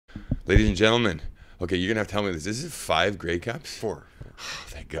Ladies and gentlemen, okay, you're going to have to tell me this. This is 5 Grey Cups? 4. Oh,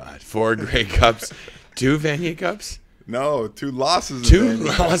 thank God. 4 Grey Cups, 2 Vanier Cups? No, 2 losses. 2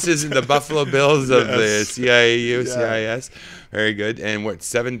 losses in the Buffalo Bills of the CIAU, Yeah. CIS. Very good. And what,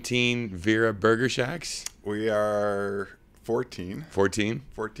 17 Vera Burger Shacks? We are 14. 14?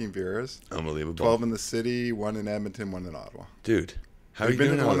 14 Veras. Unbelievable. 12 in the city, 1 in Edmonton, 1 in Ottawa. Dude. How Have are you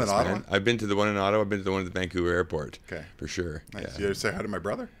you been doing to the all one in this, Ottawa? man? I've been to the one in Ottawa. I've been to the one at the Vancouver airport. Okay. For sure. Nice. Yeah. You ever say hi to my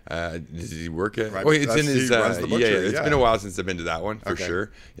brother? Does he work at? Right, Oh, it's in he his. runs the Yeah, butchery, it's yeah. been a while since I've been to that one, for Okay.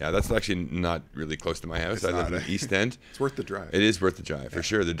 sure. Yeah, that's actually not really close to my house. It's I live not, in the East End. It's worth the drive. It is worth the drive, for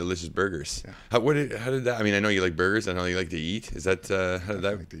sure. They're delicious burgers. Yeah. How did that? I mean, I know you like burgers. I know you like to eat. Is that how did I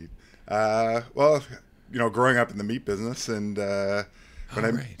that? like to eat. Well, growing up in the meat business, and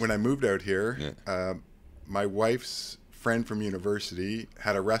when I moved out here, my wife's friend from university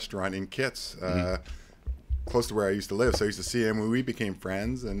had a restaurant in Kitts, close to where I used to live. So I used to see him when we became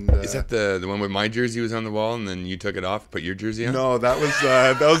friends. And Is that the one where my jersey was on the wall and then you took it off, put your jersey on? No, that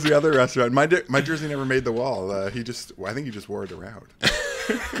was the other restaurant. My jersey never made the wall. I think he just wore it around.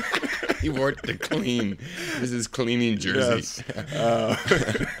 He wore it to clean. This is cleaning jersey.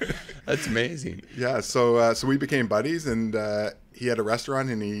 Yes. That's amazing. Yeah, so we became buddies, and he had a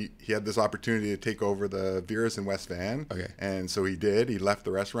restaurant, and he had this opportunity to take over the Vera's in West Van. Okay. And so he did. He left the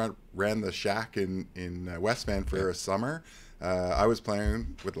restaurant, ran the shack in West Van for a summer. I was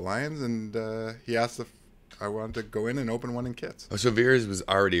playing with the Lions, and he asked if I wanted to go in and open one in Kitts. Oh, so Vera's was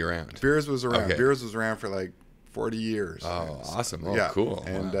already around. Vera's was around. Okay. Vera's was around for like 40 years. Oh, awesome. Oh, yeah. cool.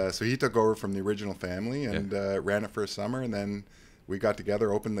 And Wow. so he took over from the original family and ran it for a summer, and then we got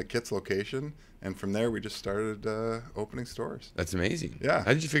together, opened the Kitts location, and from there we just started opening stores. That's amazing. Yeah.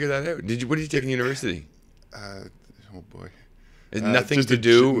 How did you figure that out? What did you take in university? Oh boy. Nothing just to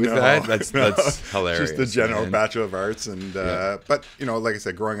do with no, that? That's no. hilarious. Just a general man. Bachelor of Arts, and but like I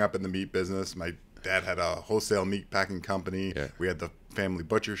said, growing up in the meat business, my dad had a wholesale meat packing company. Yeah. We had the family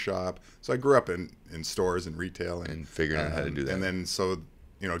butcher shop, so I grew up in stores and retail And figuring out how to do that. And then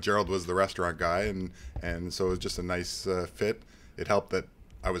Gerald was the restaurant guy, and so it was just a nice fit. It helped that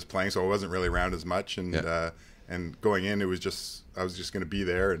I was playing, so I wasn't really around as much, and going in, I was just going to be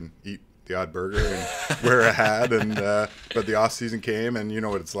there and eat the odd burger and wear a hat, and but the off season came, and you know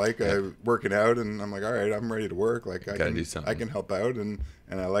what it's like, working out, and I'm like, all right, I'm ready to work. Like I Gotta do something. I can help out, and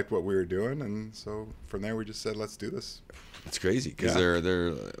I liked what we were doing, and so from there we just said, let's do this. It's crazy because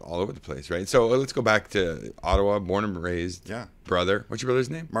they're all over the place, right? So let's go back to Ottawa, born and raised. Yeah. Brother, what's your brother's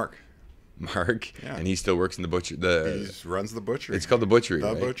name? Mark. Yeah. And he still works in the butcher. He runs the butchery. It's called the butchery,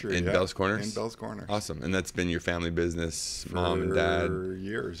 The right? butchery in yeah. Bell's Corners. In Bell's Corners. Awesome, and that's been your family business, For mom and dad.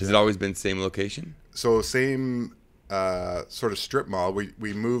 years. Has it always been same location? So same sort of strip mall.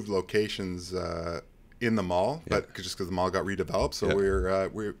 We moved locations in the mall, but just because the mall got redeveloped. So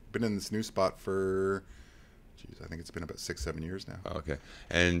we've been in this new spot for, I think it's been about 6-7 years now. Oh, okay.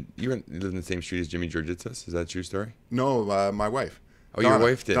 And you live in the same street as Jimmy Georgitsas? Is that a true story? No, my wife. Oh, Donna, your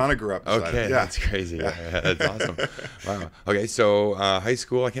wife did? Donna grew up beside Okay, it. Yeah. that's crazy. Yeah, that's awesome. Wow. Okay, so high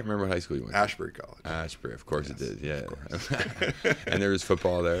school, I can't remember what high school you went to. Ashbury College. Ashbury, of course it did, yeah. Of And there was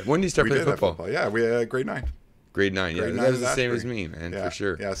football there. When did you start We playing did have football? Yeah, we had grade 9. Grade 9, yeah. Grade That 9 was the at same as Ashbury. me, man, Yeah. for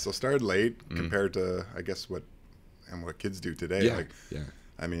sure. Yeah, so started late compared to, I guess, what kids do today. Yeah, yeah.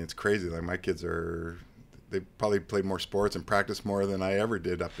 I mean, it's crazy. Like, my kids they probably play more sports and practice more than I ever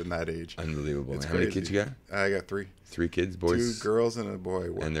did up in that age. Unbelievable. It's How many crazy. kids you got? I got 3. 3 kids, boys? 2 girls and a boy.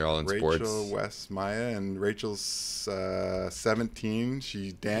 And they're all in Rachel, sports? Wes, Maya, and Rachel's 17.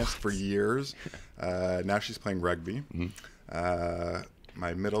 She danced for years. Now she's playing rugby.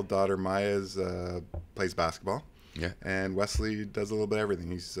 My middle daughter, Maya, plays basketball. Yeah. And Wesley does a little bit of everything.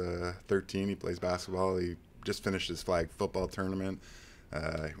 He's 13. He plays basketball. He just finished his flag football tournament.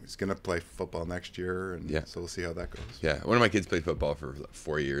 He's going to play football next year, and so we'll see how that goes. Yeah, one of my kids played football for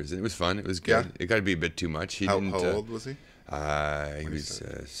 4 years, and it was fun. It was good. Yeah. It got to be a bit too much. How old was he? He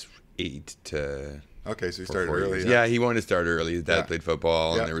was 8 to... Okay, so he started 4 early. years. Yeah, he wanted to start early. His dad played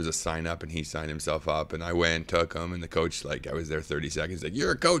football, Yeah. and there was a sign up, and he signed himself up, and I went, took him, and the coach, I was there 30 seconds, you're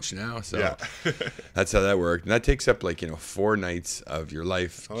a coach now. So that's how that worked. And that takes up 4 nights of your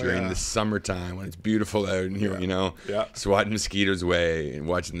life during the summertime when it's beautiful out, and you're, swatting mosquitoes away and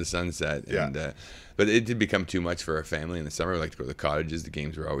watching the sunset. And, but it did become too much for our family in the summer. We liked to go to the cottages. The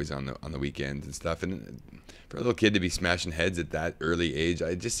games were always on the weekends and stuff. And for a little kid to be smashing heads at that early age,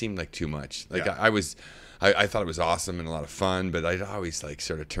 it just seemed like too much. I thought it was awesome and a lot of fun, but I'd always like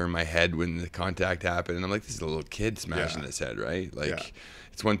sort of turn my head when the contact happened, and I'm like, this is a little kid smashing his head, right? Like,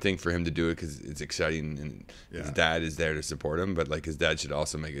 it's one thing for him to do it because it's exciting, and his dad is there to support him, but like his dad should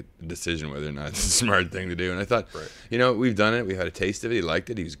also make a decision whether or not it's a smart thing to do. And I thought, you know, we've done it, we've had a taste of it, he liked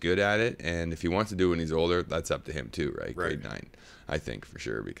it, he was good at it, and if he wants to do it when he's older, that's up to him too, right? Grade 9. I think for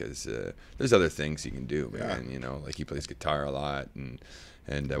sure, because there's other things he can do, man. You know, like he plays guitar a lot, and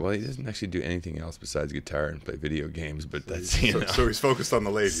well, he doesn't actually do anything else besides guitar and play video games. But that's, you know, so he's focused on the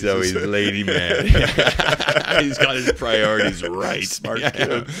ladies. So he's a lady man. He's got his priorities right. Smart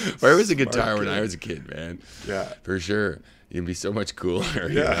kid. Where was a guitar when I was a kid, man? Yeah, for sure. You'd be so much cooler.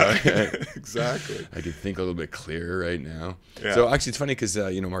 Yeah, you know? Exactly. I could think a little bit clearer right now. Yeah. So actually, it's funny because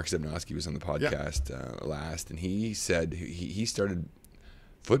you know, Mark Stepnowski was on the podcast last, and he said he started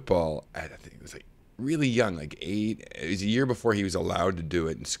football at, I think it was like really young, like 8. It was a year before he was allowed to do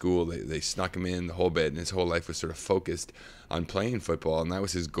it in school. They snuck him in the whole bit, and his whole life was sort of focused on playing football, and that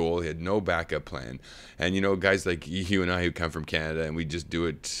was his goal. He had no backup plan. And you know, guys like you and I who come from Canada, and we just do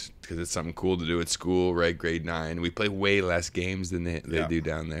it because it's something cool to do at school, right? Grade 9. We play way less games than they do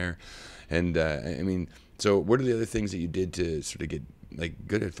down there. And I mean, so what are the other things that you did to sort of get like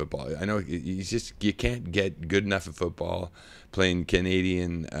good at football? I know you can't get good enough at football playing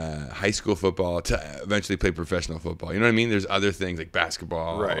Canadian high school football to eventually play professional football. You know what I mean? There's other things like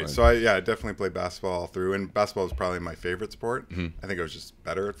basketball. Right. So I definitely played basketball all through, and basketball was probably my favorite sport. I think I was just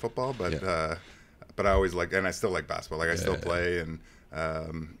better at football, but I always like, and I still like basketball. Like I still play, and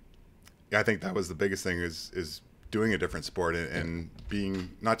I think that was the biggest thing is doing a different sport and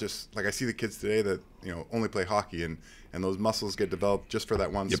being not just like I see the kids today that, you know, only play hockey and those muscles get developed just for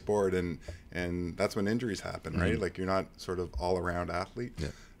that one sport, and that's when injuries happen, right? Like you're not sort of all around athlete.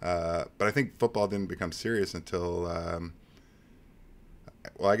 But I think football didn't become serious until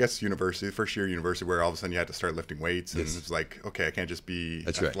well, I guess university, first year university, where all of a sudden you had to start lifting weights, and it's like, okay, I can't just be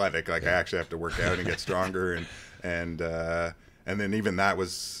athletic. Like I actually have to work out and get stronger, and then even that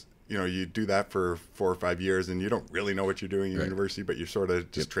was, you know, you do that for 4 or 5 years, and you don't really know what you're doing in university, but you're sort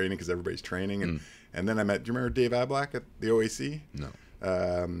of just training because everybody's training. And then I met, do you remember Dave Ablack at the OAC?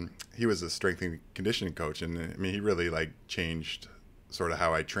 No. He was a strength and conditioning coach, and I mean, he really like changed sort of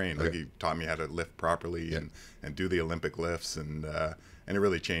how I trained. Like he taught me how to lift properly and do the Olympic lifts, and it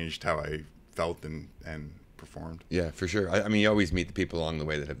really changed how I felt and performed. Yeah, for sure. I mean, you always meet the people along the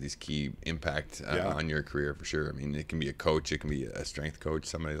way that have these key impact on your career, for sure. I mean, it can be a coach, it can be a strength coach,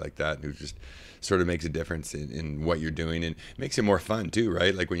 somebody like that who just sort of makes a difference in what you're doing, and makes it more fun too,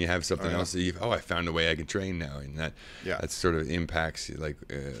 right? Like when you have something else that I found a way I can train now, and that sort of impacts like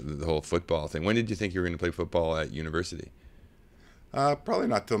the whole football thing. When did you think you were going to play football at university? Probably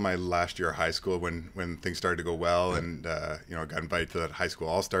not till my last year of high school when things started to go well, and you know, got invited to that high school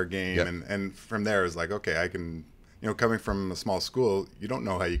All Star game, and from there it was like, okay, I can, you know, coming from a small school, you don't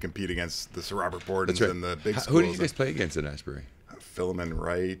know how you compete against the Sir Robert Bordens and the big schools. Who did you guys play against in Asbury? Philemon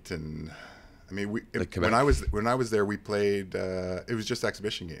Wright, and I mean, when I was there, we played. It was just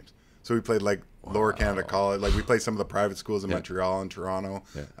exhibition games. So we played like Lower Canada College. Like we played some of the private schools in Montreal and Toronto.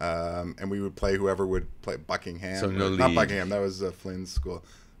 And we would play whoever would play Buckingham. So no not league. Buckingham, that was Flynn's school.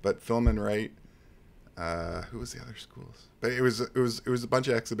 But Philemon Wright. Who was the other schools? But it was a bunch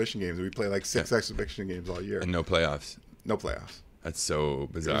of exhibition games. We played like 6 exhibition games all year. And no playoffs. No playoffs. That's so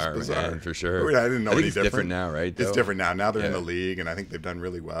bizarre, man, for sure. I didn't know any different. It's different now, right? It's different now. Now they're in the league, and I think they've done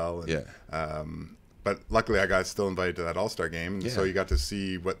really well. And, but luckily, I got still invited to that All Star game, and so you got to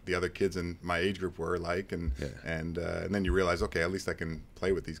see what the other kids in my age group were like, and then you realize, okay, at least I can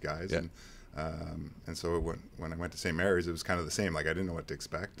play with these guys. And so when I went to St. Mary's, it was kind of the same. Like I didn't know what to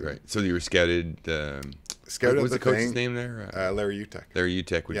expect. Right. So you were scouted. Scouted. What was the coach's name there? Larry Utek. Larry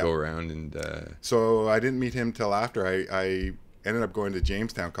Utek would go around and. So I didn't meet him till after I ended up going to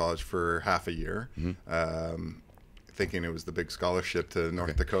Jamestown College for half a year. Thinking it was the big scholarship to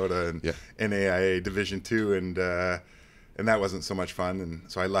North Dakota and NAIA Division II, and that wasn't so much fun.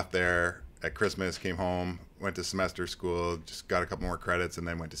 And so I left there at Christmas, came home, went to semester school, just got a couple more credits, and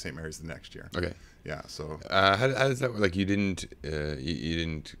then went to St. Mary's the next year. Okay. Yeah. So how does that work? Like you didn't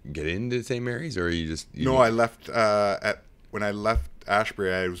get into St. Mary's, or you just no? I left when I left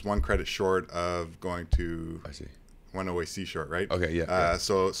Ashbury, I was 1 credit short of going to. I see. 1 OAC short, right? Okay. Yeah.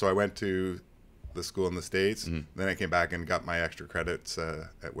 So I went to the school in the States. Then I came back and got my extra credits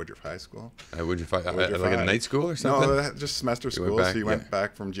at Woodruff High School. At Woodruff like a night school or something? No, just semester school. So you went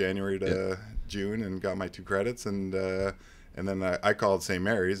back from January to June and got my 2 credits, and then I called St.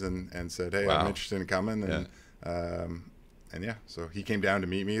 Mary's and said, hey, I'm interested in coming, and so he came down to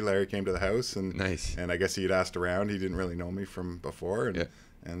meet me. Larry came to the house, and nice. And I guess he had asked around. He didn't really know me from before,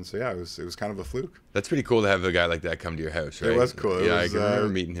 And so yeah, it was kind of a fluke. That's pretty cool to have a guy like that come to your house, right? It was cool. Yeah, I can remember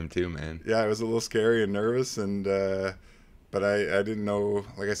meeting him too, man. Yeah, it was a little scary and nervous, and but I didn't know,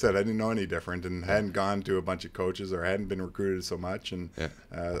 like I said, I didn't know any different, and hadn't gone to a bunch of coaches or hadn't been recruited so much, and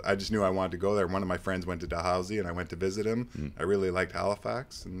I just knew I wanted to go there. One of my friends went to Dalhousie, and I went to visit him. I really liked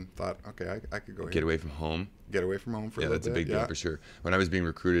Halifax, and thought, okay, I could go get away from home. Get away from home for a little bit. Yeah, that's a big deal for sure. When I was being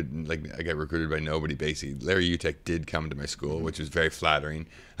recruited, like I got recruited by nobody basically. Larry Utek did come to my school, which was very flattering.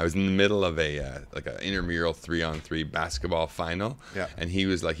 I was in the middle of a like an intramural 3-on-3 basketball final, and he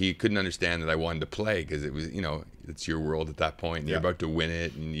was like, he couldn't understand that I wanted to play because it was, you know, it's your world at that point. And you're about to win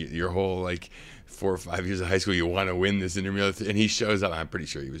it, and your whole like 4 or 5 years of high school, you want to win this intramural. And he shows up. I'm pretty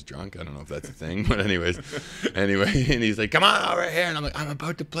sure he was drunk. I don't know if that's a thing, but anyway, and he's like, "Come on over here," and I'm like, "I'm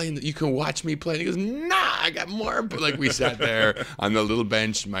about to play. You can watch me play." And he goes, "Nah, I got more." But like we sat there on the little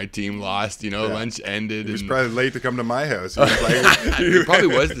bench. My team lost. You know, lunch ended. He was probably late to come to my house. He was like, it probably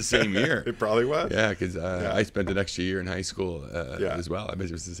was the same year. It probably was. Yeah, because I spent an extra year in high school as well. I bet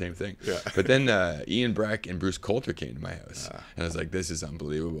it was the same thing. Yeah. But then Ian Breck and Bruce Coulter came to my house, and I was like, "This is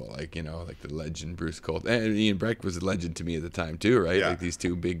unbelievable!" Like, you know, like the legend Bruce Coulter, and Ian Breck was a legend to me at the time too, right? Yeah. Like these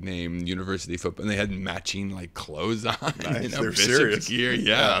two big name university football, and they had matching like clothes on. Nice. You know, They're serious gear.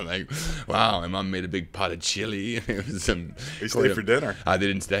 Yeah, like wow. My mom made a big pot of chili. It was some. You stayed for dinner? They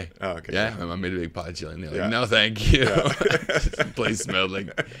didn't stay. Oh, okay. Yeah, my mom made a big pot of chili, and they're like, "No, thank you." The place smelled like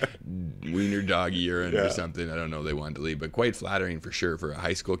wiener dog urine or something. I don't know. They wanted to leave, but quite flattering for sure for a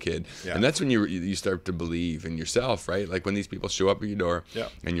high school kid. Yeah. And that's when you start to believe in yourself, right? Like when these people show up at your door,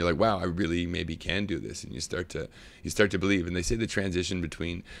 and you're like, "Wow, I really maybe can do this," and you start to believe. And they say the transition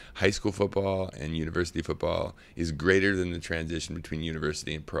between high school football and university football is greater than the transition between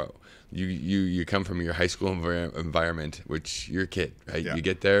university and pro. You come from your high school environment, which you're a kid, right? You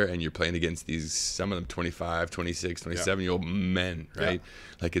get there and you're playing against these, some of them 25, 26, 27-year-old men, right?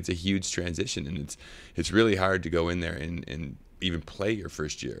 Like it's a huge transition, and it's really hard to go in there and even play your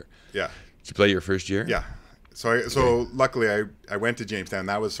first year. Yeah. Did you play your first year? Yeah. So luckily I went to Jamestown.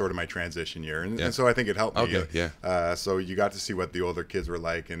 That was sort of my transition year, and so I think it helped me. Okay, so you got to see what the older kids were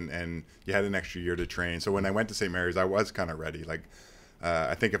like, and you had an extra year to train. So when I went to St. Mary's, I was kind of ready. Like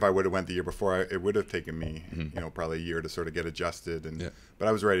I think if I would have went the year before, it would have taken me, probably a year to sort of get adjusted. But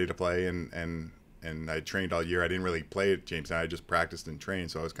I was ready to play, and I trained all year. I didn't really play at Jamestown. I just practiced and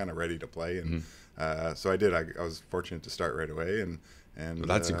trained, so I was kind of ready to play. And so I did. I was fortunate to start right away, and well,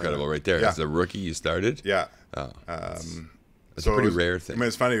 that's incredible right there. As a rookie, you started? Yeah. Oh, that's a pretty rare thing. I mean,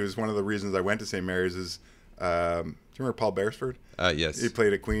 it's funny. It was one of the reasons I went to St. Mary's is, do you remember Paul Beresford? Yes. He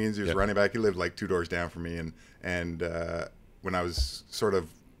played at Queens. He was running back. He lived like 2 doors down from me. And when I was sort of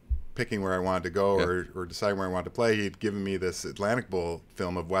picking where I wanted to go or deciding where I wanted to play, he'd given me this Atlantic Bowl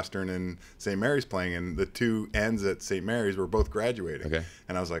film of Western and St. Mary's playing, and the two ends at St. Mary's were both graduating. Okay.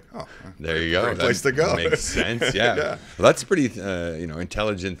 And I was like, oh, there you go. Great place to go. Makes sense. Yeah. Well, that's a pretty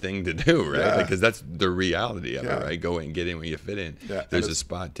intelligent thing to do, right? Yeah. Because that's the reality of it, right? Go and get in where you fit in. Yeah. There's a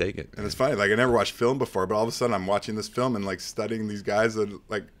spot, take it. And it's funny, like I never watched film before, but all of a sudden I'm watching this film and like studying these guys that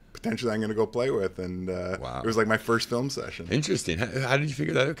like potentially I'm going to go play with, and it was like my first film session. Interesting. How did you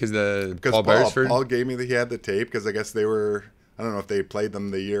figure that out? Because Paul gave me he had the tape, because I guess they were, I don't know if they played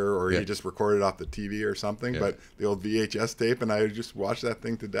them the year or he just recorded off the TV or something, but the old VHS tape, and I just watched that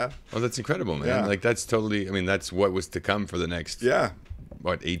thing to death. Oh, that's incredible, man. Yeah. Like that's totally, I mean, that's what was to come for the next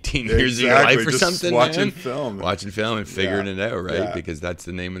 18 years of your life or something, watching man? Watching film and figuring it out, right? Because that's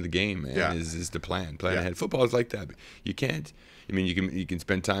the name of the game, man, is to plan ahead. Football is like that. You can't, I mean, you can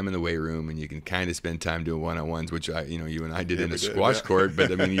spend time in the weight room, and you can kind of spend time doing one-on-ones, which you and I did in a squash court. But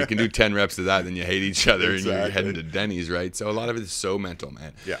I mean, you can do 10 reps of that, then you hate each other, and you're heading to Denny's, right? So a lot of it is so mental,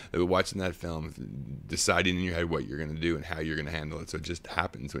 man. Yeah. Watching that film, deciding in your head what you're going to do and how you're going to handle it, so it just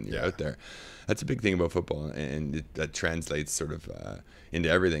happens when you're out there. That's a big thing about football, and that translates sort of into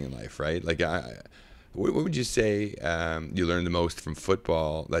everything in life, right? Like, what would you say you learned the most from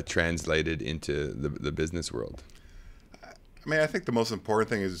football that translated into the business world? I mean, I think the most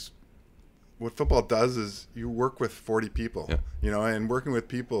important thing is what football does is you work with 40 people, and working with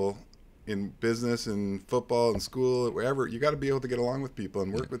people in business and football and school, wherever, you got to be able to get along with people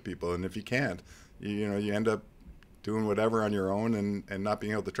and work with people. And if you can't, you end up doing whatever on your own and not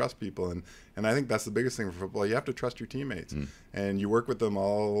being able to trust people. And I think that's the biggest thing for football. You have to trust your teammates, and you work with them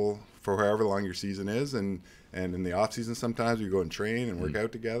all for however long your season is, and in the off season sometimes we go and train and work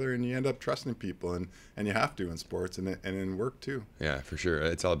out together, and you end up trusting people, and you have to in sports and in work too. Yeah, for sure.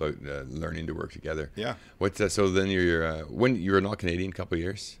 It's all about learning to work together. Yeah. So then you're when you're an All-Canadian couple of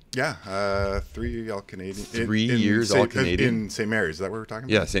years? Yeah, 3 All-Canadian. 3 years All-Canadian? In St. Mary's, is that what we're talking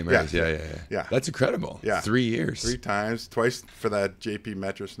about? Yeah, St. Mary's, yeah. That's incredible. Yeah. 3 years. 3 times, twice for that JP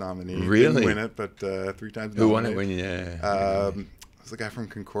Metris nominee. Really? Didn't win it, but 3 times Who won it nominated. when It was the guy from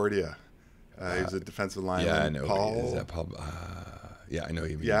Concordia. He was a defensive lineman. Yeah, I know. Paul. Is that Paul? Yeah, I know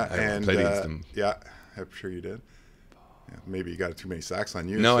you. Yeah, I played against him. Yeah, I'm sure you did. Yeah, maybe you got too many sacks on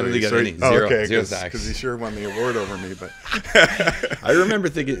you. No, I didn't get any. Zero sacks. Because he sure won the award over me. But I remember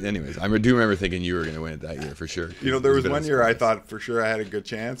thinking. Anyways, I do remember thinking you were going to win it that year for sure. You know, there was one year I thought for sure I had a good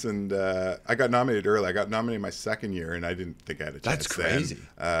chance, and I got nominated early. I got nominated my second year, and I didn't think I had a chance. That's crazy.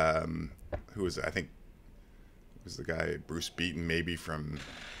 Who was it? I think it was the guy Bruce Beaton, maybe from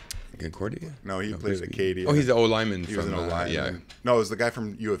Concordia? No, he played at Acadia. Oh, he's the O-lineman. He was an O-lineman. Yeah. No, it was the guy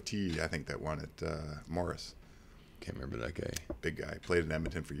from U of T, I think, that won it. Morris. Can't remember that guy. Big guy. Played in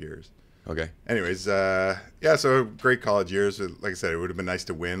Edmonton for years. Okay. Anyways, yeah, so great college years. Like I said, it would have been nice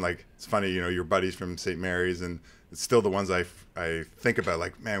to win. Like, it's funny, you know, your buddies from St. Mary's, and it's still the ones I think about,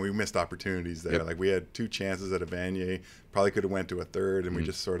 like, man, we missed opportunities there. Yep. Like, we had 2 chances at a Vanier, probably could have went to a third, and we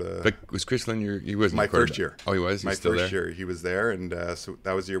just sort of... But was Chris Lynn, he wasn't my first year. Oh, he was? My first year, he was there, and so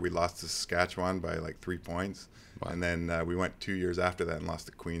that was the year we lost to Saskatchewan by, like, 3 points. Wow. And then we went 2 years after that and lost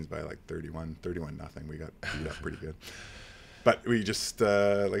to Queens by, like, 31-0. We got beat up pretty good. But we just,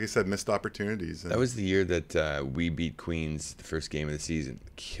 like I said, missed opportunities. That was the year that we beat Queens the first game of the season.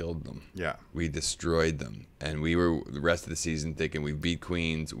 Killed them. Yeah. We destroyed them. And we were the rest of the season thinking, we've beat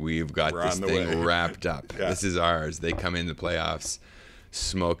Queens. We've got this thing wrapped up. Yeah. This is ours. They come in the playoffs,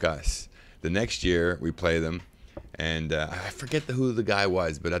 smoke us. The next year, we play them. And I forget who the guy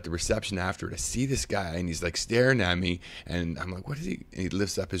was, but at the reception afterward, I see this guy, and he's like staring at me. And I'm like, what is he? And he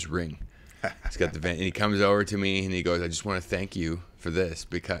lifts up his ring. He's got the van, and he comes over to me and he goes, I just want to thank you for this,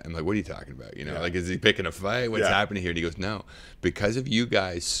 because I'm like, what are you talking about? You know, like, is he picking a fight? What's happening here? And he goes, no, because of you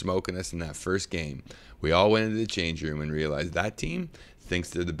guys smoking us in that first game, we all went into the change room and realized that team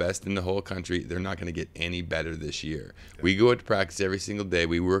thinks they're the best in the whole country. They're not going to get any better this year. We go out to practice every single day.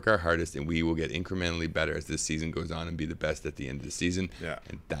 We work our hardest, and we will get incrementally better as this season goes on and be the best at the end of the season.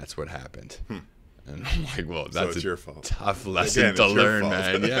 And that's what happened. And I'm like, well, that's your fault. Tough lesson to learn,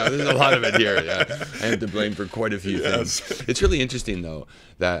 man. Yeah, there's a lot of it here. Yeah, I am to blame for quite a few things. It's really interesting, though,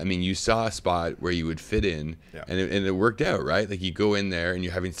 that, I mean, you saw a spot where you would fit in, and it worked out, right? Like, you go in there and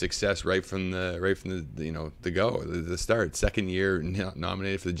you're having success right from the you know, the start. Second year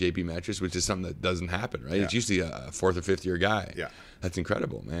nominated for the JP Metris, which is something that doesn't happen, right? It's usually a 4th or 5th year guy. Yeah, that's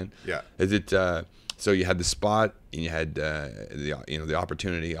incredible, man. Yeah, is it? So you had the spot, and you had the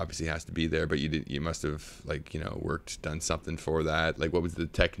opportunity obviously has to be there, but you must have, like, you know, done something for that. Like, what was the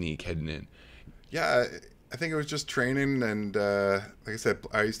technique heading in? Yeah, I think it was just training, and like I said,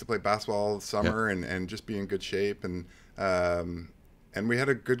 I used to play basketball all summer and just be in good shape, and we had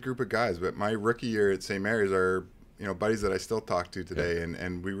a good group of guys. But my rookie year at St. Mary's are, you know, buddies that I still talk to today,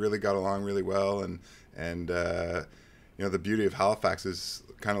 and we really got along really well, and you know, the beauty of Halifax is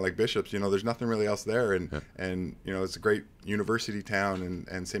kind of like Bishops, you know, there's nothing really else there, and you know, it's a great university town,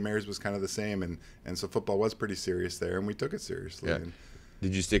 and St. Mary's was kind of the same, and so football was pretty serious there, and we took it seriously. Yeah.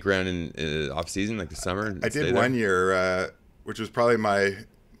 Did you stick around in off season, like the summer? I did one year, which was probably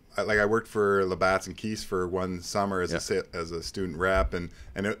I worked for Labatt's and Keith's for one summer as a student rep, and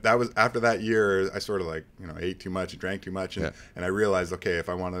that was after that year I sort of, like, you know, ate too much, drank too much, and I realized, okay, if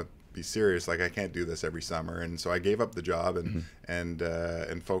I want to be serious, like, I can't do this every summer, and so I gave up the job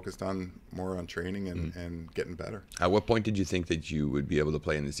and focused more on training and getting better. At what point did you think that you would be able to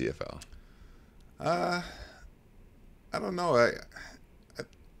play in the CFL? I don't know.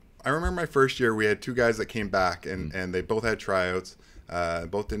 I remember my first year we had 2 guys that came back, and they both had tryouts.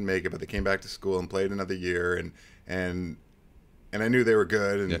 Both didn't make it, but they came back to school and played another year, and I knew they were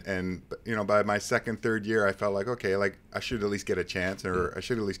good, and you know, by my second, third year, I felt like, okay, like, I should at least get a chance, or I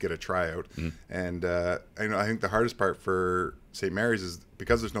should at least get a tryout. And I think the hardest part for St. Mary's is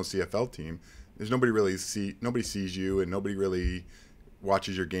because there's no CFL team. There's nobody sees you, and nobody really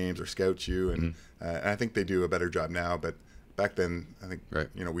watches your games or scouts you, and I think they do a better job now. But back then, I think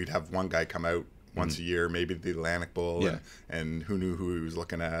you know, we'd have one guy come out once a year, maybe the Atlantic Bowl, and who knew who he was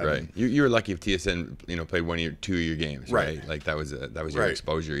looking at. Right. You were lucky if TSN, you know, played 2 of your games, right? Like, that was your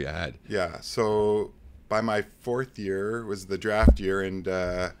exposure you had. Yeah. So by my 4th year was the draft year, and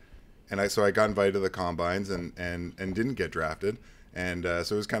I got invited to the combines and didn't get drafted, And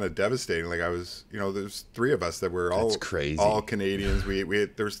so it was kind of devastating. Like I was, there's 3 of us that were That's crazy. all Canadians.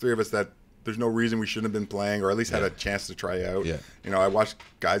 There was 3 of us that there's no reason we shouldn't have been playing, or at least had a chance to try out. Yeah. I watched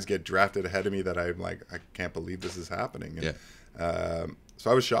guys get drafted ahead of me that I'm like, I can't believe this is happening. And,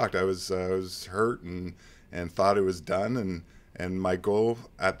 so I was shocked. I was hurt and thought it was done. And my goal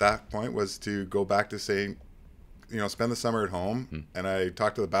at that point was to go back to St. Spend the summer at home. And I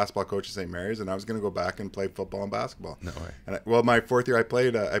talked to the basketball coach at St. Mary's, and I was going to go back and play football and basketball. No way. And my 4th year, I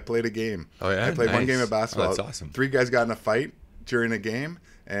played a game. Oh yeah, I played one game of basketball. Oh, that's awesome. 3 guys got in a fight during a game,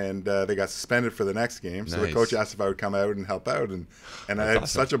 and they got suspended for the next game. So the coach asked if I would come out and help out, and I had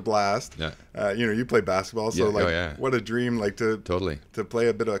such a blast. Yeah. You play basketball, so what a dream, like to play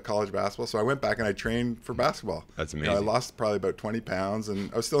a bit of college basketball. So I went back and I trained for basketball. That's amazing. I lost probably about 20 pounds,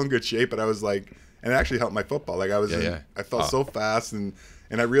 and I was still in good shape, but I was like. And it actually helped my football. Like I was, I felt so fast, and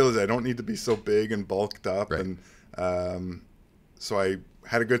I realized I don't need to be so big and bulked up. Right. And so I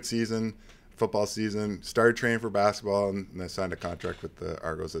had a good season, football season. Started training for basketball, and I signed a contract with the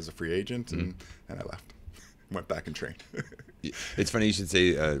Argos as a free agent, and I left. Went back and trained. It's funny you should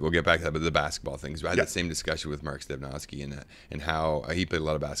say, we'll get back to that, but the basketball things. I had that same discussion with Mark Stevnowski and how he played a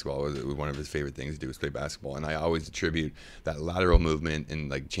lot of basketball. One of his favorite things to do was play basketball. And I always attribute that lateral movement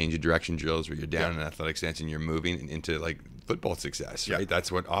and like change of direction drills where you're down in an athletic stance and you're moving into like football success, right?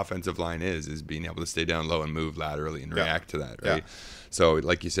 That's what offensive line is being able to stay down low and move laterally and react to that, right? So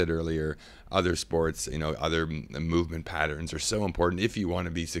like you said earlier, other sports, other movement patterns are so important if you want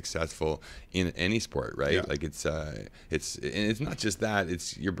to be successful in any sport, right? Like it's not just that,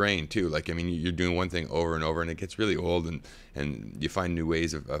 it's your brain too. Like, I mean, you're doing one thing over and over and it gets really old, and you find new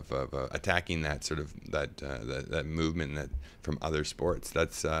ways of attacking that sort of that movement that from other sports.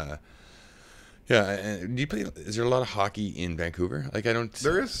 That's do you play? Is there a lot of hockey in Vancouver? Like I don't.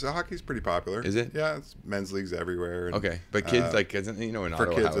 There is. Hockey's pretty popular. Is it? Yeah, it's men's leagues everywhere. And, okay, but kids in Ottawa, for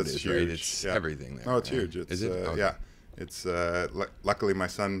kids, how it is, huge. Right? It's everything there. Oh, it's huge. Is it? Okay. Yeah, it's. Luckily, my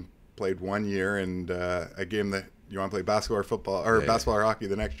son played 1 year, and a game that you want to play basketball or football or basketball or hockey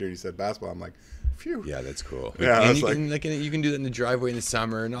the next year. He said basketball. I'm like, phew. Yeah, that's cool. Yeah, and you can do that in the driveway in the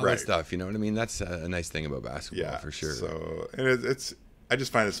summer and all that stuff. You know what I mean? That's a nice thing about basketball for sure. So and it's. I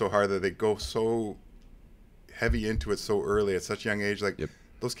just find it so hard that they go so heavy into it so early at such a young age. Like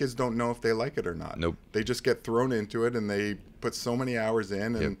those kids don't know if they like it or not. Nope. They just get thrown into it and they put so many hours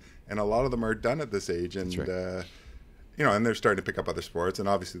in, and a lot of them are done at this age. And and they're starting to pick up other sports, and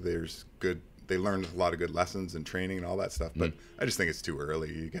obviously they learn a lot of good lessons and training and all that stuff. But I just think it's too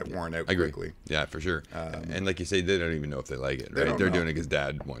early. You get worn out quickly. Yeah, for sure. And like you say, they don't even know if they like it, right? They're doing it because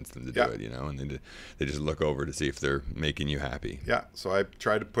dad wants them to do it, and they just look over to see if they're making you happy. Yeah. So I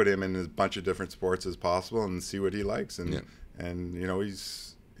try to put him in as bunch of different sports as possible and see what he likes. And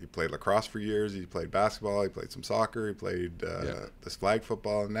he played lacrosse for years. He played basketball. He played some soccer. He played this flag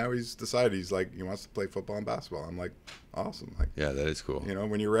football. And now he's decided he wants to play football and basketball. I'm like, awesome. Like, yeah, that is cool.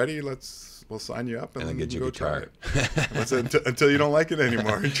 When you're ready, we'll sign you up and then get you go a guitar. Try it. Until you don't like it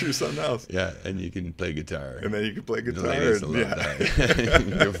anymore and choose something else. Yeah, and you can play guitar. And then you can play guitar.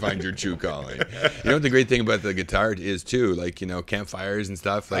 You'll find your true calling. You know what the great thing about the guitar is too, like campfires and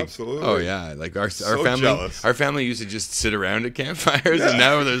stuff. Like, absolutely. Oh yeah, like our family. Jealous. Our family used to just sit around at campfires, and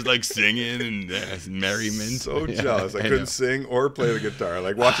now there's like singing and merriment. So jealous. I couldn't sing or play the guitar.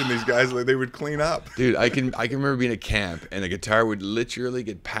 Like watching these guys, like they would clean up. Dude, I can remember being at camp and a guitar would literally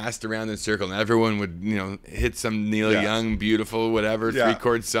get passed around in a circle, and everyone would hit some Neil Young beautiful whatever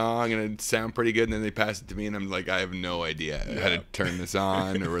 3-chord song, and it'd sound pretty good, and then they pass it to me, and I'm like, I have no idea how to turn this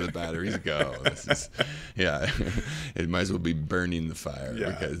on or where the batteries go. This is it might as well be burning the fire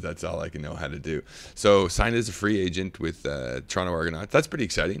because that's all I can know how to do. So signed as a free agent with Toronto Argonauts. That's pretty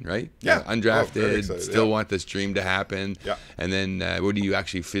exciting, right? Yeah. Undrafted, still want this dream to happen. Yeah. And then what do you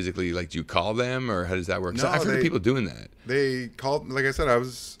actually physically like? Do you call them, or how does that work? No, I've heard people doing that. They called, like I said, I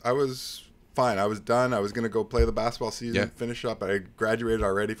was fine. I was done. I was going to go play the basketball season, finish up. I graduated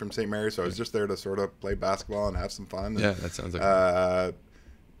already from St. Mary's, so I was just there to sort of play basketball and have some fun. Yeah, that sounds like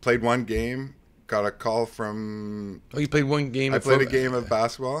played one game, got a call from... Oh, you played one game? I played a game of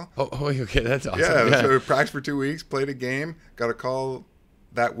basketball. Oh, okay, that's awesome. Yeah, so we practiced for 2 weeks, played a game, got a call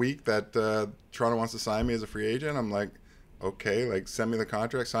that week that Toronto wants to sign me as a free agent. I'm like, okay, like send me the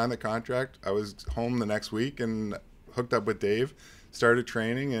contract, sign the contract. I was home the next week and hooked up with Dave, started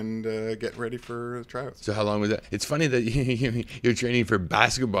training and getting ready for tryouts. So how long was that? It's funny that you're training for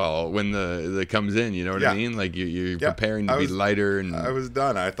basketball when the comes in. You know what I mean? Like you're preparing to be lighter. And I was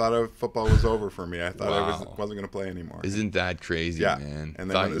done. I thought football was over for me. I thought I wasn't going to play anymore. Isn't that crazy, man?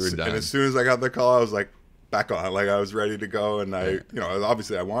 And then and as soon as I got the call, I was like, back on. Like I was ready to go, and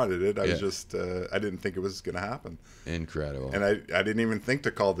obviously I wanted it. I was just I didn't think it was going to happen. Incredible. And I didn't even think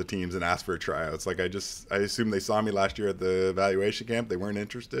to call the teams and ask for a tryout. Like I assumed they saw me last year at the evaluation camp. They weren't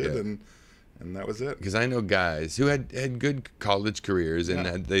interested, and that was it. Because I know guys who had good college careers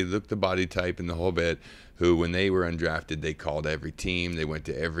and they looked the body type and the whole bit, who when they were undrafted, they called every team, they went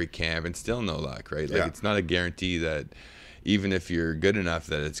to every camp, and still no luck, right? Like it's not a guarantee that even if you're good enough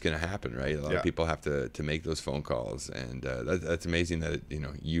that it's going to happen, right? A lot of people have to make those phone calls, and that's amazing that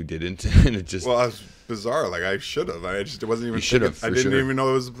you didn't, and it just. Well, it was bizarre. Like I should have. It wasn't even. You should have. I didn't even know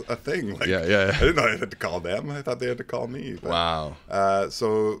it was a thing. Like, yeah. I didn't know I had to call them. I thought they had to call me. But, wow.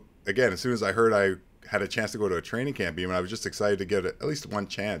 So again, as soon as I heard I had a chance to go to a training camp, even I was just excited to get at least one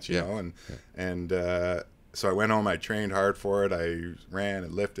chance, you know, and so I went home. I trained hard for it. I ran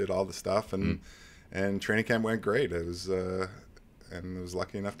and lifted all the stuff, and training camp went great. It was and I was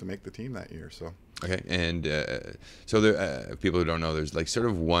lucky enough to make the team that year. So okay, and so there, people who don't know, there's like sort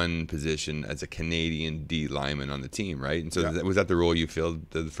of one position as a Canadian D lineman on the team, right? And so was that the role you filled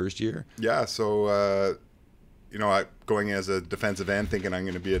the first year? Yeah. So going as a defensive end, thinking I'm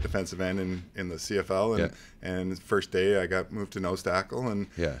going to be a defensive end in the CFL, and first day I got moved to nose tackle,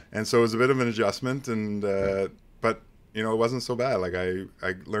 and so it was a bit of an adjustment, and but it wasn't so bad. Like I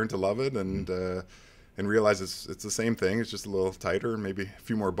learned to love it, and realize it's the same thing. It's just a little tighter, maybe a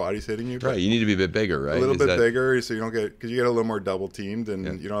few more bodies hitting you. Right, you need to be a bit bigger, right? A little bit bigger, so you don't because you get a little more double teamed,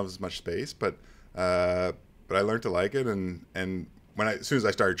 and you don't have as much space. But I learned to like it, and as soon as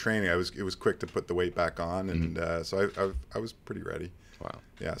I started training, it was quick to put the weight back on, and so I was pretty ready. Wow.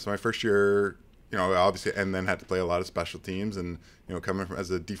 Yeah. So my first year, obviously, and then had to play a lot of special teams, and coming from as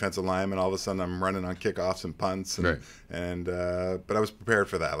a defensive lineman, all of a sudden I'm running on kickoffs and punts, and but I was prepared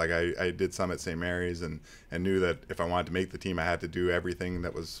for that. Like I did some at St. Mary's, and knew that if I wanted to make the team, I had to do everything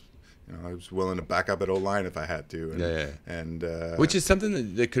that was. I was willing to back up at O-line if I had to. And which is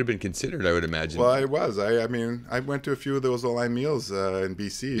something that could have been considered, I would imagine. Well, I was. I mean, I went to a few of those O-line meals in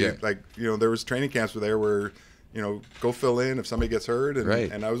BC. Yeah. Like, there was training camps where go fill in if somebody gets hurt,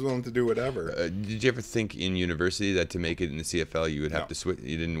 and I was willing to do whatever. Did you ever think in university that to make it in the CFL you would have to switch?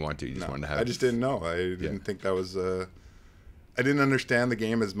 You didn't want to. You just wanted to have. I just didn't know. I didn't think that was. I didn't understand the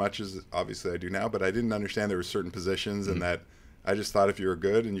game as much as obviously I do now, but I didn't understand there were certain positions, and that I just thought if you were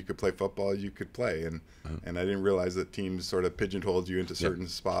good and you could play football, you could play, and I didn't realize that teams sort of pigeonholed you into certain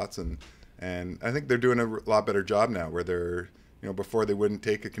spots, and I think they're doing a lot better job now, where they're before they wouldn't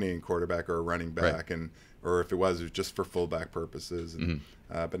take a Canadian quarterback or a running back, or if it was just for fullback purposes, and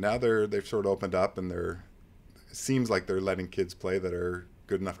but now they've sort of opened up, and it seems like they're letting kids play that are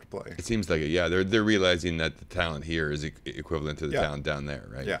good enough to play. It seems like it. Yeah, they're realizing that the talent here is equivalent to the talent down there,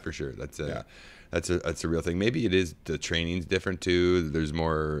 right? Yeah, for sure. That's a real thing. Maybe it is the training's different too. There's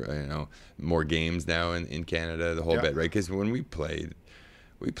more more games now in Canada, the whole bit, right? Because when we played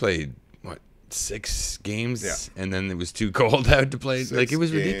what 6 games, and then it was too cold out to play. Like it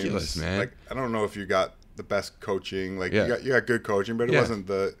was ridiculous, man. Like I don't know if you got the best coaching. Like you got good coaching, but it wasn't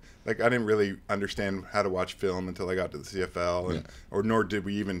the. Like I didn't really understand how to watch film until I got to the CFL, or nor did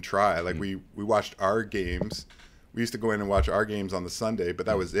we even try. Like we watched our games. We used to go in and watch our games on the Sunday, but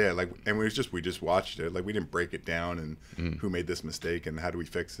that was it. Like, and we just watched it. Like we didn't break it down and who made this mistake and how do we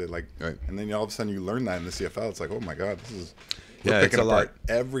fix it. Like, and then all of a sudden you learn that in the CFL. It's like, oh my God, this is. We're picking apart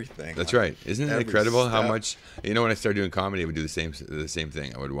everything. That's right. Isn't it incredible how much? When I started doing comedy, I would do the same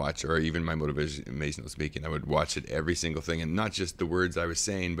thing. I would watch, or even my motivational speaking, I would watch it every single thing, and not just the words I was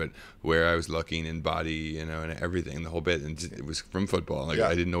saying, but where I was looking and body, and everything, the whole bit. And it was from football. Like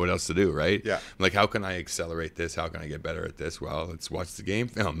I didn't know what else to do, right? Yeah. I'm like, how can I accelerate this? How can I get better at this? Well, let's watch the game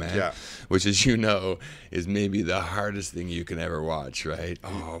film, man. Yeah. Which, as is maybe the hardest thing you can ever watch, right?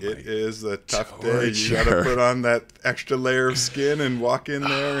 Oh, it is a tough day. You got to put on that extra layer of skin and walk in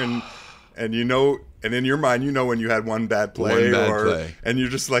there, and and in your mind when you had one bad play, and you're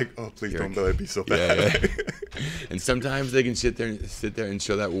just like, oh, please don't let it be so bad. And sometimes they can sit there and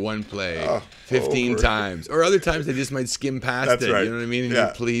show that one play 15 times, or other times they just might skim past That's it. Right. You know what I mean? And you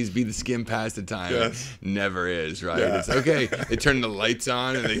please be the skim past the time. Yes. Never is, right? Yeah. It's okay. They turn the lights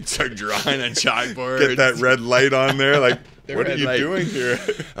on and they start drawing on chalkboard. Get that red light on there, like. What are you doing here?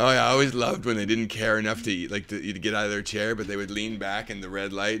 Oh, yeah, I always loved when they didn't care enough to eat, to get out of their chair, but they would lean back in the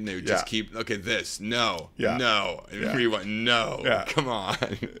red light and they would just keep, no, and rewind, come on.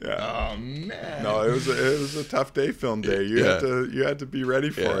 Oh man. No, it was a tough day, film day. You had to be ready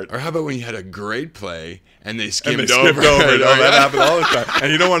for it. Or how about when you had a great play and they skimmed over? it? Oh, that happened all the time.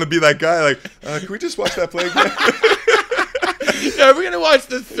 And you don't want to be that guy like, can we just watch that play again? Are we gonna watch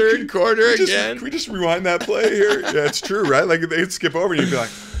the third quarter again? Can we just rewind that play here? Yeah, it's true, right? Like they'd skip over and you'd be like,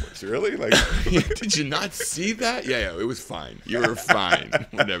 Oops, really? Like, did you not see that? Yeah, it was fine. You were fine.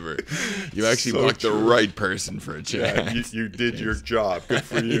 Whatever. You actually walked the right person for a chance. Yeah, you did your job. Good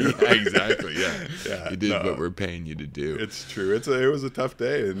for you. Yeah, exactly. Yeah. You did what we're paying you to do. It's true. It was a tough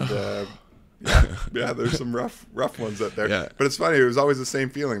day, and yeah, there's some rough ones out there. Yeah. But it's funny. It was always the same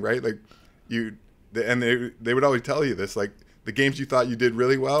feeling, right? Like they would always tell you this, like the games you thought you did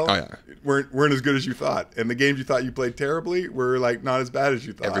really well weren't as good as you thought, and the games you thought you played terribly were like not as bad as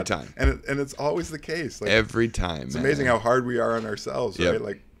you thought. Every time. And it's always the case. Like, every time. It's amazing how hard we are on ourselves, right?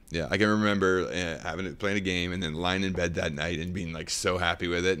 Like. Yeah, I can remember playing a game and then lying in bed that night and being like so happy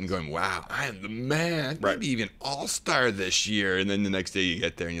with it and going, "Wow, I am the man! Maybe even All Star this year." And then the next day you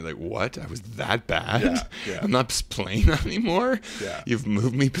get there and you're like, "What? I was that bad? Yeah. I'm not playing anymore. Yeah, you've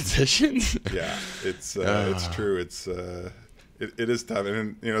moved me positions." Yeah, it's true. It is tough,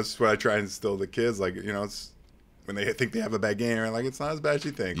 and it's what I try and instill the kids. Like it's when they think they have a bad game, like it's not as bad as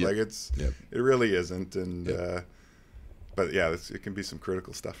you think. Like it really isn't, and. But yeah, it can be some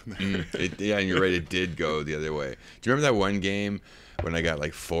critical stuff in there. And you're right. It did go the other way. Do you remember that one game when I got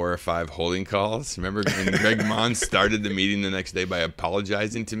like 4 or 5 holding calls? Remember when Greg Mon started the meeting the next day by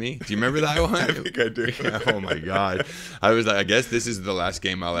apologizing to me? Do you remember that one? I think I do. Oh my God! I was like, I guess this is the last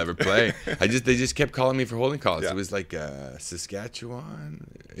game I'll ever play. They just kept calling me for holding calls. It was like Saskatchewan.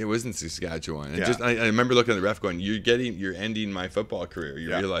 It wasn't Saskatchewan. I remember looking at the ref going, "You're ending my football career. You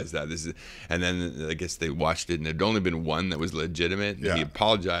realize that this is." And then I guess they watched it, and there'd only been one that was legitimate. And he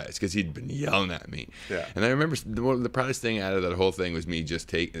apologized because he'd been yelling at me. Yeah. And I remember the proudest thing out of that whole thing was me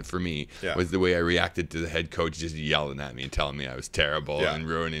was the way I reacted to the head coach just yelling at me and telling me I was terrible and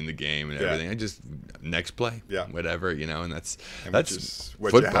ruining the game and everything. I just next play, whatever, and that's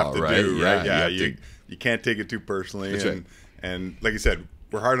what football, you have to right? do, right? Yeah, you can't take it too personally, and like you said,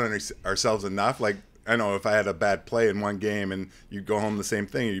 we're hard on ourselves enough. Like I know if I had a bad play in one game and you'd go home the same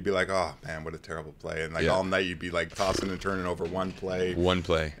thing, you'd be like, "Oh man, what a terrible play!" And like all night you'd be like tossing and turning over one play,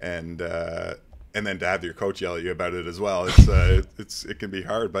 and then to have your coach yell at you about it as well, it can be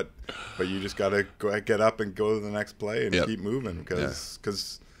hard. But you just gotta get up and go to the next play and keep moving because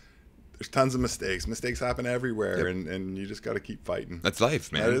there's tons of mistakes. Mistakes happen everywhere, and you just got to keep fighting. That's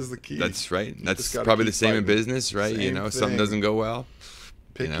life, man. That is the key. That's right. That's probably the same in business, right? Something doesn't go well.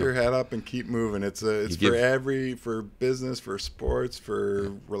 Pick your head up and keep moving. It's for business, for sports,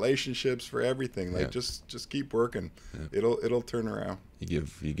 for relationships, for everything. Like just keep working. It'll turn around. You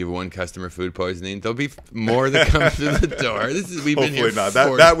give one customer food poisoning, there'll be more that comes through the door. Hopefully not.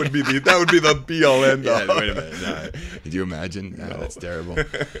 That would be the be all end all. Wait a minute. No. Did you imagine? No. That's terrible.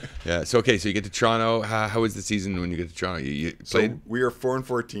 Yeah. So you get to Toronto. How was the season when you get to Toronto? You played. So we were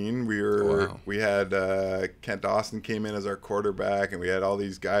 4-14. We had Kent Dawson came in as our quarterback, and we had all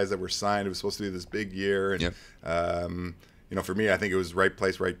these guys that were signed. It was supposed to be this big year, and for me, I think it was right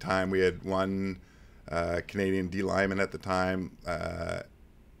place, right time. We had one Canadian D lineman at the time,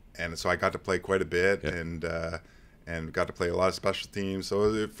 and so I got to play quite a bit, and got to play a lot of special teams.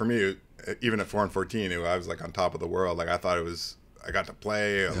 So for me, even at 4-14, I was like on top of the world. Like I thought I got to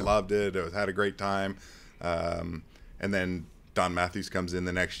play. I loved it. I had a great time. And then Don Matthews comes in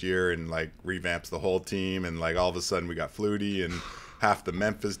the next year and like revamps the whole team, and like all of a sudden we got Flutie and half the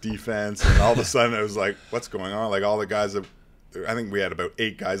Memphis defense, and all of a sudden it was like, what's going on? Like all the guys that. I think we had about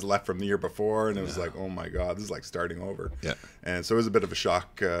 8 guys left from the year before, and it was like, oh my God, this is like starting over. Yeah. And so it was a bit of a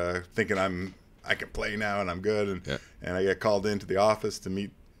shock, thinking I can play now and I'm good, and I get called into the office to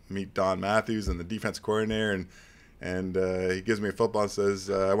meet Don Matthews and the defense coordinator, and he gives me a football and says,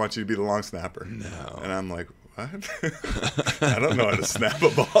 I want you to be the long snapper. No. And I'm like, what? I don't know how to snap a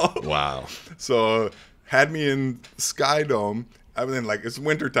ball. Wow. So had me in Sky Dome. I was in it's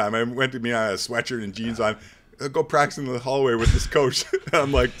wintertime. I went to me on a sweatshirt and jeans on. Go practice in the hallway with this coach.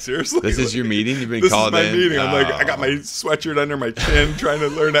 I'm like, seriously? This is your meeting? You've been called in? This is my meeting. I'm like, I got my sweatshirt under my chin trying to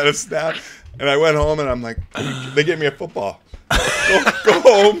learn how to snap. And I went home and I'm like, they gave me a football. Go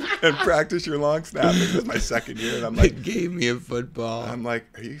home and practice your long snapping. This is my second year. And I'm like, they gave me a football. I'm like,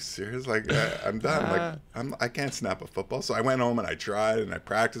 are you serious? Like, I'm done. I can't snap a football. So I went home and I tried and I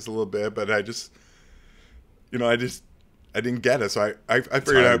practiced a little bit, but I just, I didn't get it, so I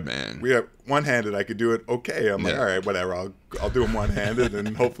figured out we have one-handed. I could do it okay. I'm like, all right, whatever. I'll do them one-handed,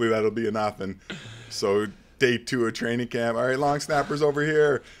 and hopefully that'll be enough. And so day 2 of training camp. All right, long snappers over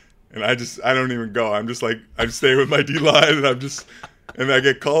here, and I don't even go. I'm just like I'm staying with my D line, and I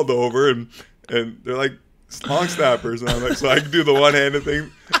get called over, and they're like long snappers, and I'm like, so I can do the one-handed thing.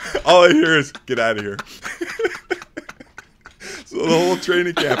 All I hear is get out of here. So the whole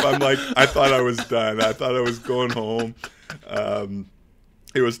training camp, I'm like, I thought I was done. I thought I was going home.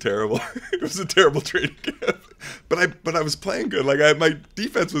 It was terrible. It was a terrible training camp. But I was playing good. Like my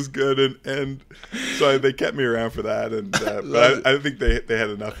defense was good, and so they kept me around for that. And but I think they had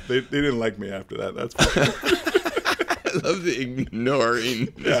enough. They didn't like me after that. That's for sure. I love the ignoring.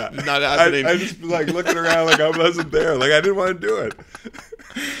 Yeah, not happening. I just like looking around like I wasn't there. Like I didn't want to do it.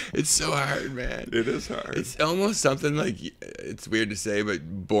 It's so hard, man. It is hard. It's almost something like, it's weird to say,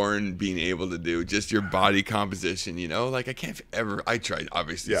 but born being able to do just your body composition. You know, like I can't ever. I tried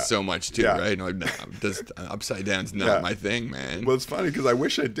obviously so much too, right? No, just upside down's not my thing, man. Well, it's funny because I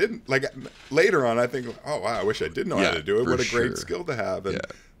wish I didn't. Like later on, I think, oh wow, I wish I did know how to do it. What a great skill to have. And,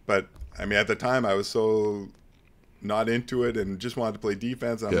 but I mean, at the time, I was so not into it and just wanted to play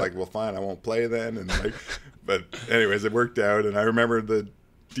defense. And I'm like, well, fine, I won't play then. And like, but anyways, it worked out. And I remember the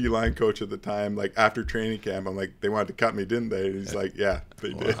D-line coach at the time, like after training camp, I'm like, they wanted to cut me, didn't they? And he's like, yeah,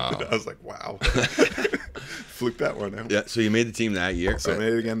 they did. And I was like, wow. Fluked that one out. Yeah, so you made the team that year. So I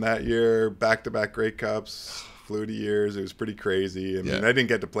made it again that year, back-to-back Grey Cups, flew to years. It was pretty crazy. I mean, I didn't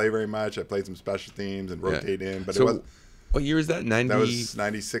get to play very much. I played some special teams and rotate in, but so, it was... What year was that? That was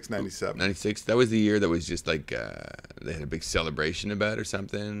 96, 97. 96. That was the year that was just like they had a big celebration about or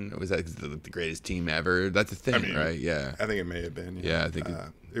something. Was that the greatest team ever? That's the thing, right? Yeah. I think it may have been. Yeah, I think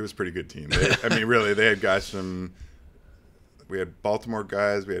it was a pretty good team. I mean, really, they had guys from. We had Baltimore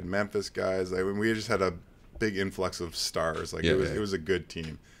guys. We had Memphis guys. Like, we just had a big influx of stars. Like it was a good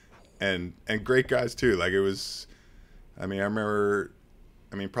team, and great guys too. Like it was. I mean, I remember.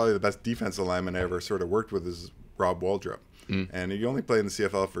 I mean, probably the best defensive lineman I ever sort of worked with is Rob Waldrop. And he only played in the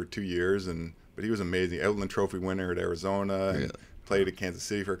CFL for 2 years, but he was amazing. Outland Trophy winner at Arizona, and played at Kansas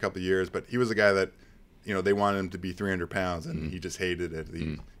City for a couple of years. But he was a guy that, you know, they wanted him to be 300 pounds, and he just hated it.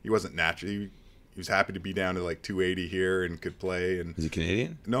 He wasn't natural. He was happy to be down to like 280 here and could play. And is he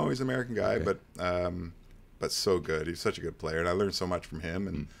Canadian? No, he's an American guy, but so good. He's such a good player, and I learned so much from him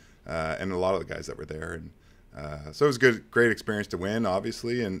and a lot of the guys that were there. And so it was a great experience to win,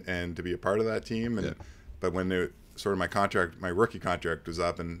 obviously, and to be a part of that team. And but when sort of my rookie contract was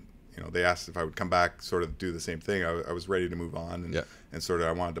up, and you know they asked if I would come back, sort of do the same thing. I was ready to move on, and sort of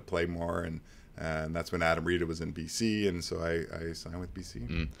I wanted to play more, and that's when Adam Rita was in BC, and so I signed with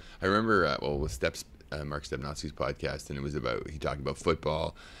BC. I remember with Mark Stepnowski's podcast, and it was he talked about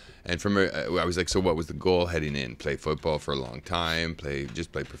football, and I was like, so what was the goal heading in? Play football for a long time, play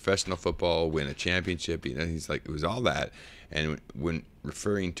professional football, win a championship. You know, he's like, it was all that, and when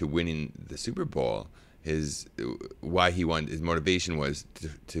referring to winning the Super Bowl, his motivation was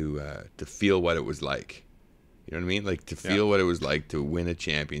to feel what it was like. You know what I mean? Like to feel what it was like to win a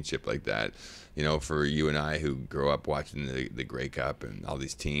championship like that. You know, for you and I who grew up watching the Grey Cup and all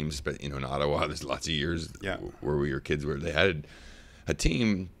these teams, but you know, in Ottawa, there's lots of years where we were kids where they had a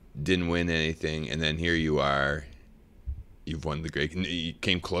team, didn't win anything, and then here you are. You've won the you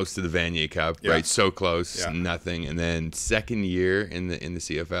came close to the Vanier Cup, right? So close, nothing, and then second year in the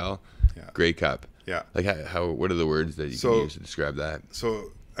CFL, Grey Cup. Yeah. Like what are the words that you can use to describe that?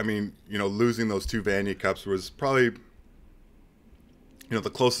 So, I mean, you know, losing those two Vanier Cups was probably, you know,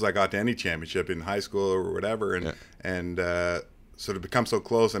 the closest I got to any championship in high school or whatever. And so to become so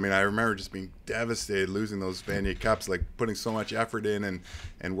close, I mean, I remember just being devastated losing those Vanier Cups, like putting so much effort in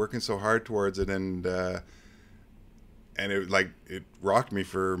and working so hard towards it. And it rocked me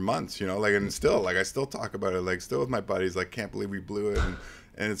for months, you know, like, and still, like, I still talk about it, like, still with my buddies, like, can't believe we blew it.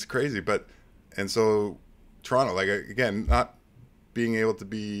 And it's crazy. And so Toronto, like, again, not being able to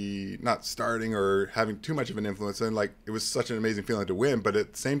be not starting or having too much of an influence, and like it was such an amazing feeling to win, but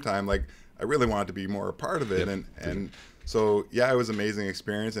at the same time, like I really wanted to be more a part of it. And so it was an amazing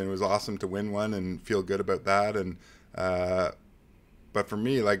experience, and it was awesome to win one and feel good about that. And but for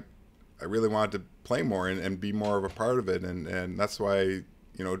me, like I really wanted to play more and be more of a part of it, and that's why, you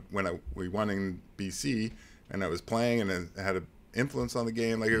know, when we won in BC and I was playing and it had an influence on the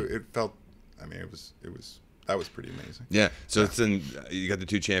game, like it felt, I mean, that was pretty amazing. Yeah. So you got the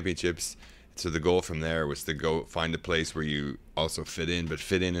two championships. So the goal from there was to go find a place where you also fit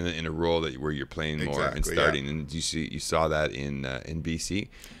in a role where you're playing more and starting. Yeah. And you saw that in BC.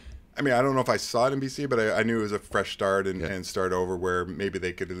 I mean, I don't know if I saw it in BC, but I knew it was a fresh start and start over, where maybe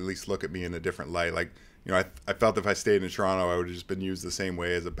they could at least look at me in a different light. Like, you know, I felt if I stayed in Toronto, I would have just been used the same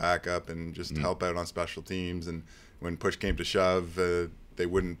way as a backup and just help out on special teams. And when push came to shove, they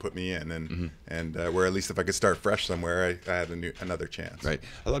wouldn't put me in, and where at least if I could start fresh somewhere, I had another chance. Right.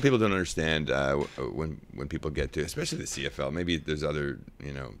 A lot of people don't understand when people get to, especially the CFL. Maybe there's other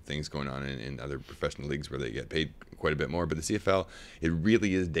things going on in other professional leagues where they get paid quite a bit more, but the CFL, it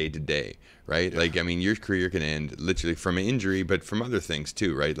really is day to day, right? Yeah. Like, I mean, your career can end literally from an injury, but from other things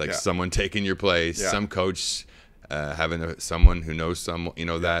too, right? Like someone taking your place, some coach having someone who knows someone,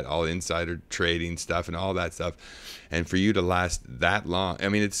 that all insider trading stuff and all that stuff, and for you to last that long, I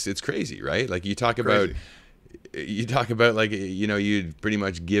mean, it's crazy, right? Like you talk about like, you'd pretty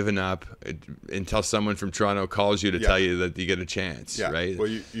much given up until someone from Toronto calls you to tell you that you get a chance, right? Well,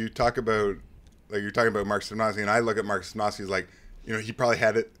 you talk about, like, you're talking about Mark Stevnoski, and I look at Mark Stevnoski as like, he probably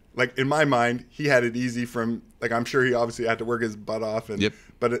had it, like, in my mind, he had it easy from, like, I'm sure he obviously had to work his butt off,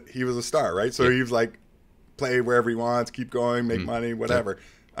 but he was a star, right? So he was like, play wherever he wants, keep going, make money, whatever.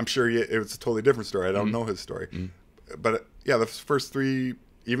 I'm sure it was a totally different story. I don't know his story. But the first 3,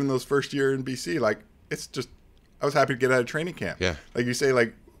 even those first year in BC, like, it's just, I was happy to get out of training camp. Yeah. Like you say,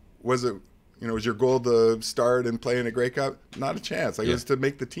 like, was your goal to start and play in a Grey Cup? Not a chance. Like, it was to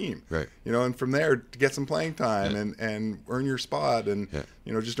make the team. Right. And from there to get some playing time and earn your spot and,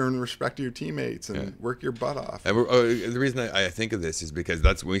 just earn the respect of your teammates and work your butt off. And the reason I think of this is because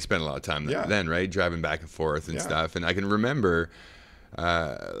that's when we spent a lot of time then, right? Driving back and forth and stuff. And I can remember,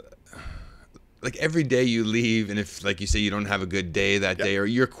 like, every day you leave, and if, like you say, you don't have a good day that day, or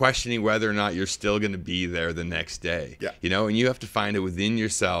you're questioning whether or not you're still going to be there the next day, and you have to find it within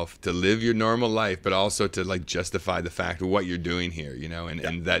yourself to live your normal life, but also to, like, justify the fact of what you're doing here,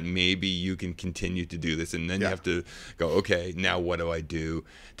 and that maybe you can continue to do this, and then you have to go, okay, now what do I do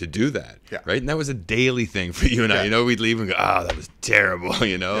to do that, right? And that was a daily thing for you and I. We'd leave and go, oh, that was terrible,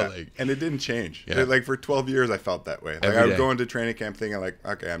 like, and it didn't change. Like, for 12 years, I felt that way. Like, I would go into training camp thinking, like,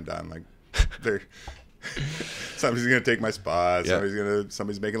 okay, I'm done. Like, somebody's gonna take my spot.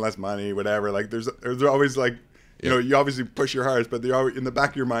 Somebody's making less money, whatever. Like, there's always, like, you obviously push your hardest, but in the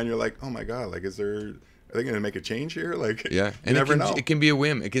back of your mind, you're like, oh my god, like, are they gonna make a change here? Like, and you never know. It can be a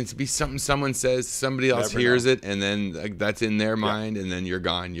whim. It can be something someone says, somebody else hears it, and then, like, that's in their mind, and then you're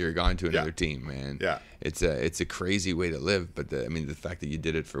gone to another team, man. It's a crazy way to live, but the fact that you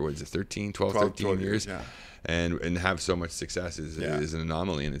did it for 13 years. And have so much success is an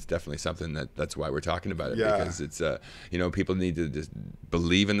anomaly, and it's definitely something that's why we're talking about it, because it's people need to just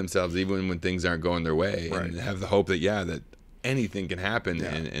believe in themselves even when things aren't going their way, and have the hope that that anything can happen,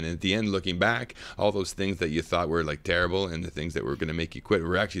 and at the end, looking back, all those things that you thought were, like, terrible and the things that were going to make you quit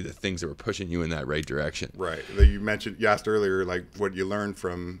were actually the things that were pushing you in that right direction. Right. You asked earlier, like, what you learned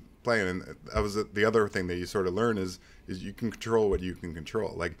from playing, and that was the other thing that you sort of learn is you can control what you can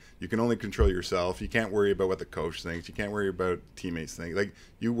control. Like, you can only control yourself. You can't worry about what the coach thinks. You can't worry about teammates think. Like,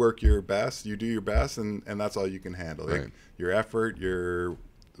 you work your best, you do your best, and that's all you can handle. Like, your effort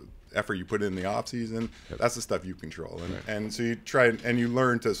you put in the off season, that's the stuff you control. And so you try and you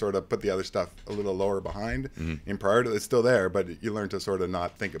learn to sort of put the other stuff a little lower behind in priority. It's still there, but you learn to sort of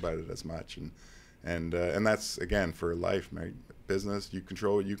not think about it as much. And that's, again, for life, right? Business, you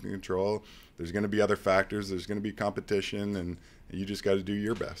control what you can control. There's going to be other factors. There's going to be competition, and you just got to do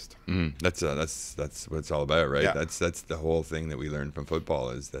your best. That's what it's all about, right? That's the whole thing that we learned from football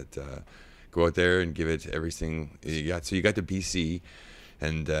is that go out there and give it everything you got. So you got to BC,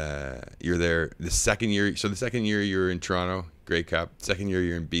 and you're there the second year. So the second year you're in Toronto, Grey Cup. Second year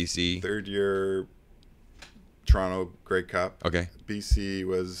you're in BC. Third year, Toronto, Grey Cup. Okay. BC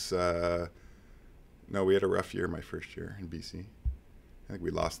was no, we had a rough year my first year in BC. I think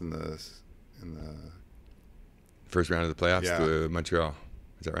we lost in the first round of the playoffs to Montreal.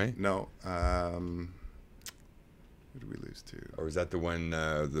 Is that right? No. Who did we lose to? Or was that the one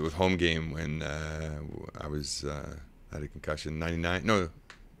the home game when I was had a concussion? 99? No.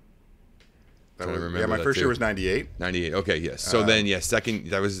 My first year was 98. 98. Okay, yes. So then,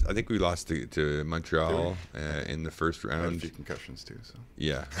 second. That was. I think we lost to Montreal in the first round. I had a few concussions too. So.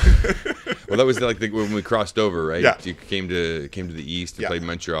 Yeah. Well, that was like when we crossed over, right? Yeah. You came to the east and played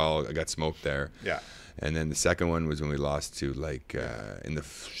Montreal. I got smoked there. Yeah. And then the second one was when we lost to in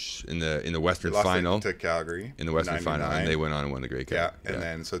the Western final to Calgary in the Western 99. Final, and they went on and won the Grey Cup. Yeah, and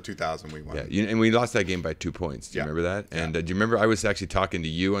then so 2000 we won. Yeah, and we lost that game by 2 points. Do you remember that? And do you remember I was actually talking to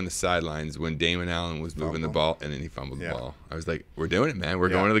you on the sidelines when Damon Allen was moving the ball, and then he fumbled the ball. I was like, "We're doing it, man. We're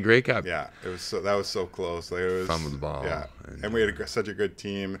going to the Grey Cup." Yeah, that was so close. Like, it was fumbled the ball. Yeah, and we had such a good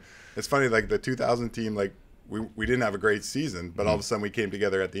team. It's funny, like the 2000 team, like. We didn't have a great season, but all of a sudden we came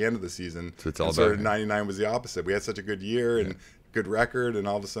together at the end of the season. So it's all about 99 was the opposite. We had such a good year and good record, and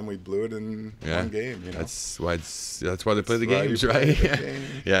all of a sudden we blew it in one game. That's why they play the games, right?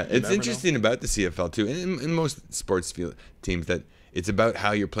 Yeah, it's interesting about the CFL too, and in most sports teams that it's about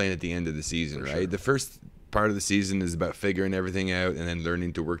how you're playing at the end of the season, right? Sure. The first part of the season is about figuring everything out and then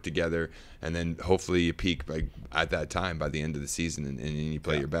learning to work together, and then hopefully you peak at that time by the end of the season and you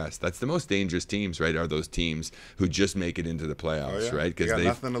play your best. That's the most dangerous teams, right? Are those teams who just make it into the playoffs, right? Because they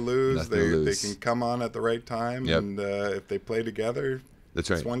got nothing to lose. They can come on at the right time, and if they play together, That's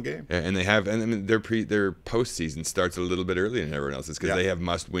right. It's one game. Yeah, and I mean, their postseason starts a little bit earlier than everyone else's because they have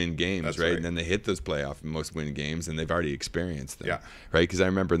must-win games, right? And then they hit those playoff must-win games, and they've already experienced them, right? Because I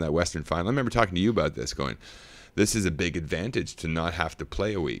remember in that Western Final, I remember talking to you about this, going, this is a big advantage to not have to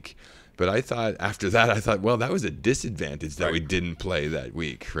play a week. But I thought after that, well, that was a disadvantage that we didn't play that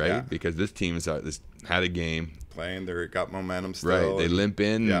week, right? Yeah. Because this team had a game. Playing, they got momentum still. Right, they limp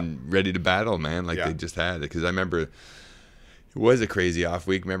in and ready to battle, man, like they just had it. Because I remember it was a crazy off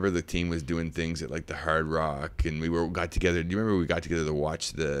week. Remember the team was doing things at like the Hard Rock, and we got together. Do you remember we got together to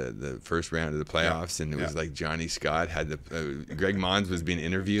watch the first round of the playoffs? And it was like Johnny Scott had Greg Mons was being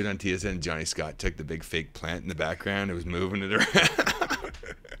interviewed on TSN, and Johnny Scott took the big fake plant in the background. It was moving it around.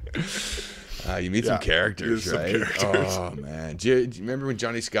 You meet some characters, right? Oh man, do you remember when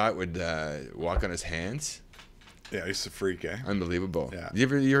Johnny Scott would walk on his hands? Yeah, he's a freak, eh? Unbelievable. Yeah. You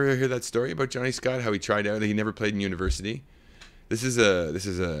ever hear that story about Johnny Scott? How he tried out? He never played in university. This is a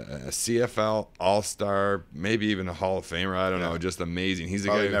CFL All Star, maybe even a Hall of Famer. I don't know. Just amazing. He's the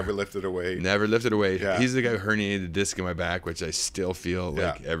guy who never lifted a weight. Never lifted a weight. Yeah. He's the guy who herniated the disc in my back, which I still feel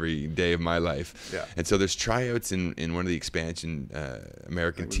like every day of my life. Yeah. And so there's tryouts in one of the expansion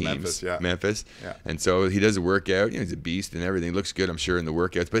American teams, Memphis. Yeah. And so he does a workout. He's a beast and everything. Looks good, I'm sure, in the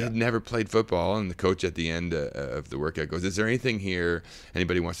workouts. But he'd never played football. And the coach at the end of the workout goes, "Is there anything here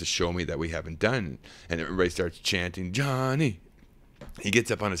anybody wants to show me that we haven't done?" And everybody starts chanting, "Johnny." He gets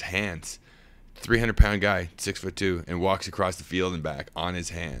up on his hands, 300-pound guy, 6'2", and walks across the field and back on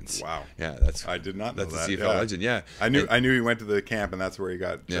his hands. Wow. Yeah, I did not know that. That's a CFL legend. Yeah, I knew he went to the camp, and that's where he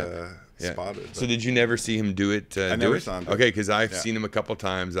got spotted. But. So did you never see him do it? I never saw him. Okay, because I've seen him a couple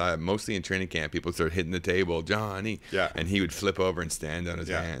times, mostly in training camp. People start hitting the table, Johnny, and he would flip over and stand on his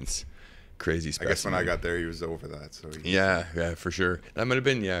hands. Crazy specimen. I guess when I got there, he was over that. So yeah, for sure. That might have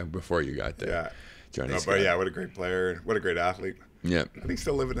been before you got there. Yeah, Johnny. But yeah, what a great player, what a great athlete. Yeah. I think he's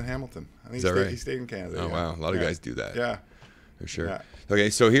still living in Hamilton. I think he stayed in Canada. Oh, wow. A lot of guys do that. Yeah. For sure. Yeah. Okay,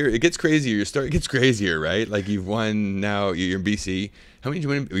 so here, it gets crazier. Your story gets crazier, right? Like you've won now, you're in BC. How many did you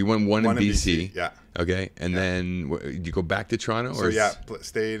win? You won one in BC. Yeah. Okay, and then did you go back to Toronto?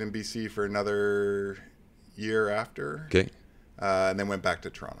 Stayed in BC for another year after. Okay. And then went back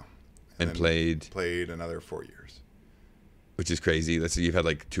to Toronto. And played another 4 years. Which is crazy. Let's say you've had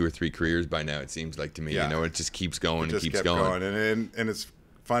like 2 or 3 careers by now. It seems like to me. Yeah. You know, it just keeps going and keeps going. And it's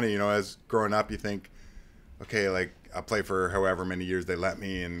funny, you know, as growing up, you think, okay, like I'll play for however many years they let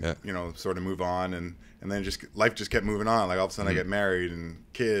me, and you know, sort of move on, and then life just kept moving on. Like all of a sudden, I get married and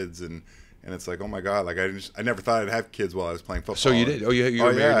kids, and it's like, oh my god, like I never thought I'd have kids while I was playing football. So you did? Oh, you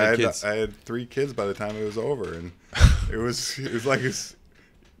were married and had kids. I had 3 kids by the time it was over, and it was like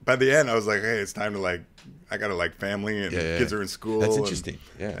by the end, I was like, hey, it's time to like. I got a family, and kids are in school. That's interesting.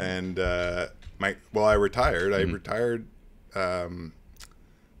 And I retired. I retired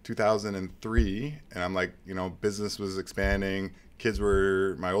 2003, and I'm like, you know, business was expanding.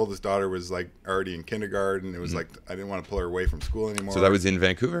 My oldest daughter was like already in kindergarten. It was like I didn't want to pull her away from school anymore. So that was in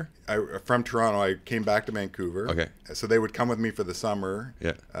Vancouver? From Toronto, I came back to Vancouver. Okay. So they would come with me for the summer.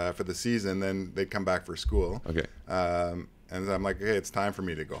 For the season, then they'd come back for school. Okay. And I'm like, okay, it's time for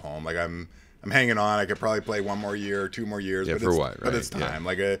me to go home. Like I'm hanging on. I could probably play 1 more year or 2 more years. Yeah, but for what? Right? But it's time.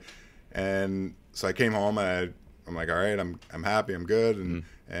 And so I came home, and I'm like, all right, I'm happy, I'm good,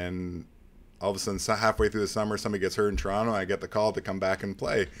 and all of a sudden, halfway through the summer, somebody gets hurt in Toronto. I get the call to come back and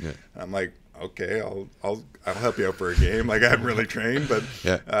play. Yeah. I'm like, okay, I'll help you out for a game. Like I haven't really trained, but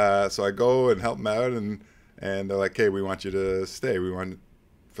so I go and help them out, and they're like, hey, we want you to stay. We want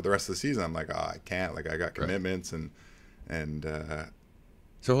for the rest of the season. I'm like, oh, I can't. Like I got commitments and.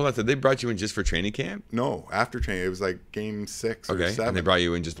 So hold on, so they brought you in just for training camp? No, after training. It was like game 6 or 7. And they brought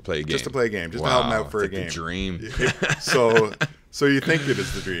you in just to play a game? Just to play a game, just to help them out for a game. The dream. So you think it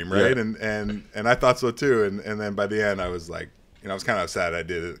is the dream, right? Yeah. And I thought so too. And then by the end, I was like, you know, I was kind of sad I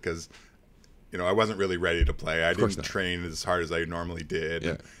did it because, you know, I wasn't really ready to play. I didn't train as hard as I normally did.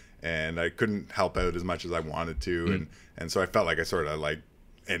 Yeah. And I couldn't help out as much as I wanted to. And so I felt like I sort of like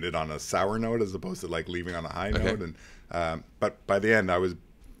ended on a sour note as opposed to like leaving on a high note. And but by the end, I was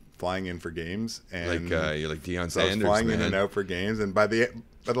flying in for games, and you're like Deion Sanders. I was flying in and out for games, and by the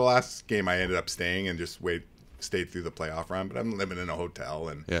last game, I ended up staying and just stayed through the playoff run. But I'm living in a hotel,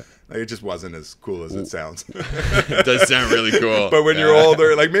 and it just wasn't as cool as it sounds. It does sound really cool. But when you're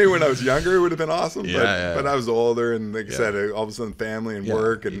older, like maybe when I was younger, it would have been awesome. But I was older, and like I said, all of a sudden, family and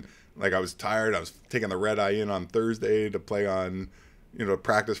work, and like I was tired. I was taking the red eye in on Thursday to play on. You know,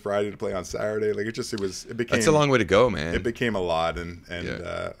 practice Friday to play on Saturday. Like it became. That's a long way to go, man. It became a lot, and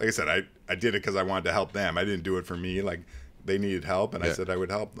like I said, I did it because I wanted to help them. I didn't do it for me. Like they needed help, and I said I would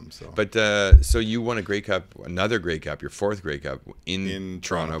help them. So, but so you won a Grey Cup, another Grey Cup, your 4th Grey Cup in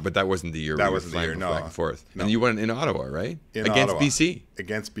Toronto, but that wasn't the year. That wasn't the year. No, back and forth. No. And you won in Ottawa, right? Against Ottawa. BC.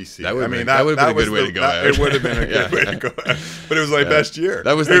 Against BC. That would have been a good way to go out. It would have been a good way to go out. But it was my best year.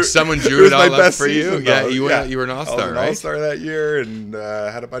 That was like someone drew it all up for you. Yeah, you were an all-star, right? All-star that year, and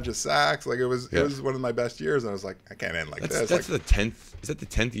had a bunch of sacks. Like it was one of my best years, and I was like, I can't end like this. That's the 10th. Is that the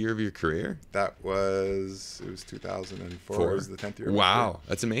 10th year of your career? It was 2004. It was the 10th year. Wow,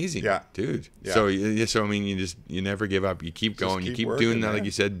 that's amazing. Yeah, dude. Yeah. So I mean, you never give up. You keep going. You keep working, doing that, man. like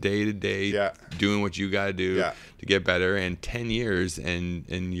you said, day to day. Doing what you got to do to get better. And 10 years,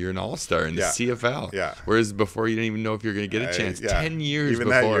 and you're an all-star in the CFL. Yeah. Whereas before, you didn't even know if you were going to get a chance. 10 years even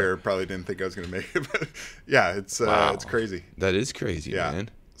before. That year, probably didn't think I was going to make it. But yeah, it's crazy. That is crazy, man.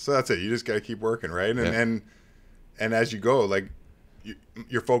 So that's it. You just got to keep working, right? And as you go, like,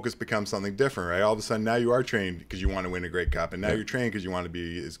 your focus becomes something different, right? All of a sudden now you are trained because you want to win a Grey Cup, and now you're trained because you want to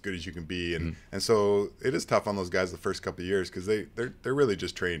be as good as you can be, and so it is tough on those guys the first couple of years because they're really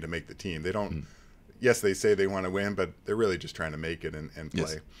just trained to make the team. They don't. Yes, they say they want to win, but they're really just trying to make it and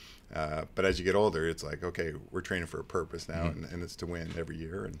play. Yes. But as you get older, it's like, okay, we're training for a purpose now, and it's to win every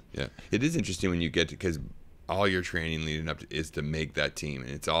year. And it is interesting when you get to, because all your training leading up to is to make that team,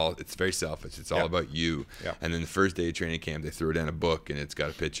 and it's very selfish. It's all about you. And then the first day of training camp, they throw down a book, and it's got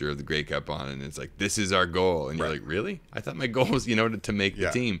a picture of the Grey Cup on it, and it's like, this is our goal. And you're like, really? I thought my goal was, to make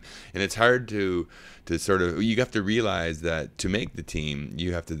the team. And it's hard to sort of, you have to realize that to make the team,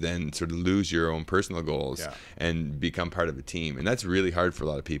 you have to then sort of lose your own personal goals and become part of a team. And that's really hard for a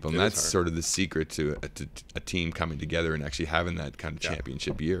lot of people. And that's sort of the secret to a team coming together and actually having that kind of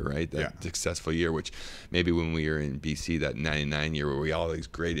championship year, right? That successful year, which maybe when we were in BC, that 99 year where we all these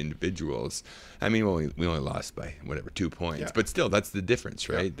great individuals, I mean, we only lost by 2 points, but still, that's the difference,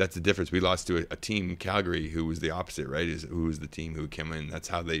 right? That's the difference. We lost to a team, Calgary, who was the opposite, right? Who was the team who came in. That's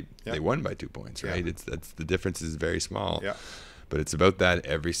how they won by 2 points, right? That's the difference is very small. But it's about that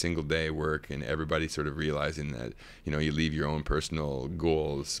every single day work, and everybody sort of realizing that, you leave your own personal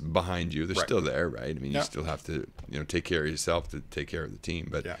goals behind you. They're still there, right? I mean, you still have to, take care of yourself to take care of the team.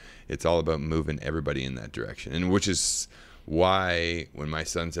 But it's all about moving everybody in that direction, and which is why when my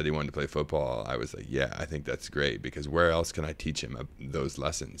son said he wanted to play football, I was like, I think that's great, because where else can I teach him those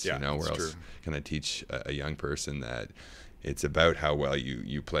lessons? Where else can I teach a young person that it's about how well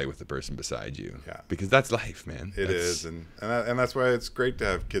you play with the person beside you, because that's life, man. It is, and that's why it's great to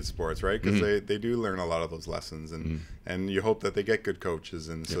have kids sports, right? Because they do learn a lot of those lessons, and you hope that they get good coaches,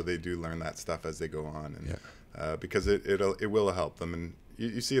 and so they do learn that stuff as they go on, and because it will help them, and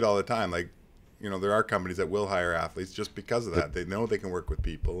you see it all the time. Like, there are companies that will hire athletes just because of that. They know they can work with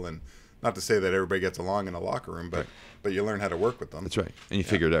people, and not to say that everybody gets along in a locker room, but you learn how to work with them. That's right. And you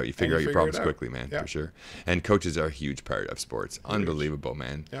figure it out. You figure out your problems quickly, man, for sure. And coaches are a huge part of sports. Unbelievable,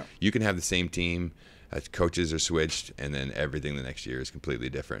 man. You can have the same team, coaches are switched, and then everything the next year is completely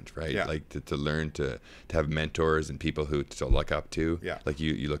different, right? Like to learn to have mentors and people who to look up to. Like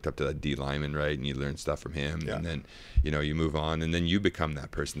you looked up to that D lineman, right? And you learned stuff from him, and then you move on, and then you become that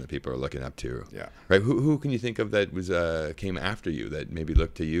person that people are looking up to. Right? Who can you think of that was came after you that maybe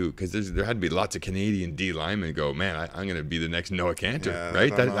looked to you? Because there had to be lots of Canadian D linemen go, man, I'm going to be the next Noah Cantor,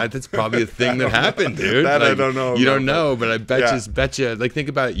 right? That's probably a thing that happened, dude. I don't know. You don't know, but I bet you. Like, think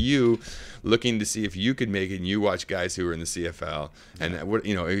about you looking to see if you could make it, and you watch guys who were in the CFL, and if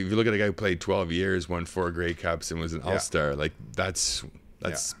you look at a guy who played 12 years, won 4 Grey Cups, and was an all-star, like that's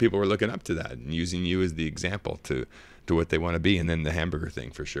people were looking up to that and using you as the example to what they want to be. And then the hamburger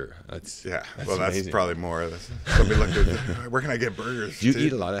thing, for sure. That's probably more of this. Somebody looked at where can I get burgers? Do you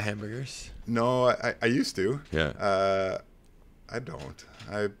eat a lot of hamburgers? No, I used to. Yeah. I don't.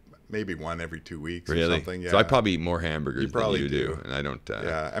 Maybe one every 2 weeks or something. So I probably eat more hamburgers than you do, and I don't.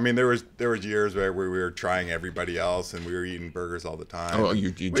 I mean, there was years where we were trying everybody else, and we were eating burgers all the time. Oh,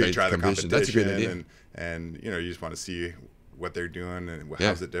 you try the competition. That's a good idea. And you just want to see what they're doing and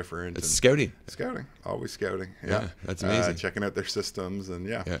how's it different. It's scouting. Always scouting. Yeah, that's amazing. Checking out their systems and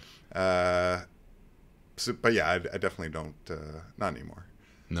but I definitely don't. Not anymore.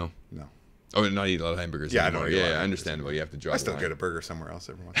 No. Oh, not eat a lot of hamburgers anymore. Understandable. You have to draw. I still get a burger somewhere else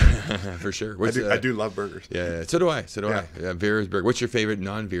every once in a while. For sure. I do love burgers. Yeah, so do I. Yeah, Vera's burger. What's your favorite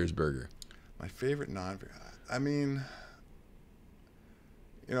non-Vera's burger? My favorite non-Vera. I mean,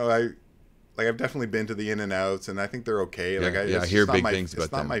 I've definitely been to the In-N-Outs, and I think they're okay. I hear big things about them.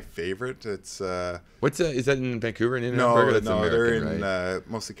 It's not my favorite. It's is that in Vancouver? An In-N-Out burger? That's American, they're in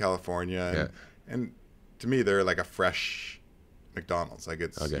mostly California, and to me they're like a fresh McDonald's. Like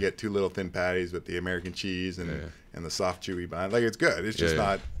you get 2 little thin patties with the American cheese and the soft chewy bun. Like, it's good. It's just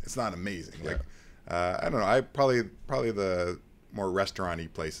not. It's not amazing. Like I don't know. I probably the more restaurant-y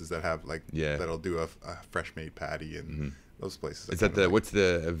places that have like that'll do a fresh made patty and those places. Is that what's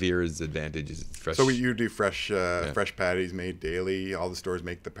the Vera's advantage? Is it fresh? So you do fresh patties made daily. All the stores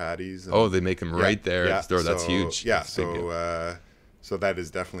make the patties. And, they make them right there at the store. That's huge. Yeah. So that is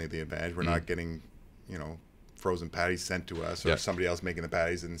definitely the advantage. We're not getting, frozen patties sent to us or somebody else making the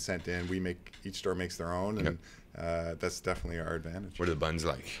patties and sent in. Each store makes their own, and that's definitely our advantage. What are the buns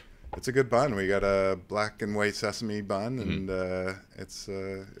like? It's a good bun. We got a black and white sesame bun, and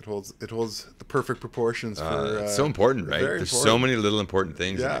it holds the perfect proportions for. It's so important, right? There's so many little important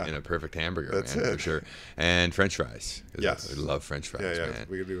things Yeah. in a perfect hamburger, That's man, it. for sure. And French fries. Yes. I love French fries, man.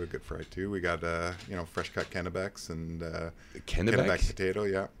 We could do a good fry too. We got fresh cut Kennebecs and Kennebec? Kennebec potato.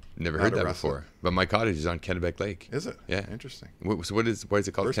 Yeah. Never heard that before. But my cottage is on Kennebec Lake. Is it? Yeah. Interesting. So what is it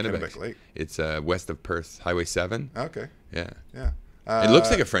called? Where's Kennebec Lake? It's west of Perth, Highway 7. Okay. Yeah. Yeah. It looks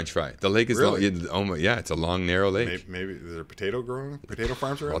like a French fry. The lake is really? long. It's a long, narrow lake. Maybe is there potato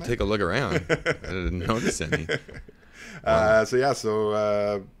farms around? I'll take a look around. I didn't notice any.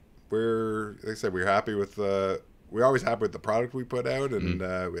 So we're, like I said, we're happy with. We're always happy with the product we put out, and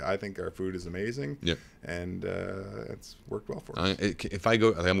I think our food is amazing. Yep. And it's worked well for us. If I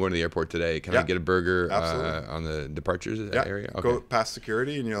go, I'm going to the airport today. Can I get a burger on the departures area? Okay. Go past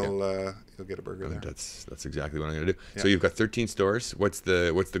security, and you'll get a burger there. That's exactly what I'm going to do. Yeah. So you've got 13 stores. What's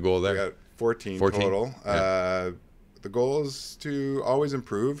the goal there? We got 14 total. Yeah. The goal is to always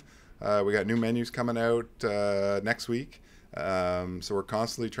improve. We got new menus coming out next week. So we're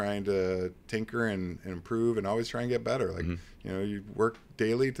constantly trying to tinker and improve and always try and get better. Like, you work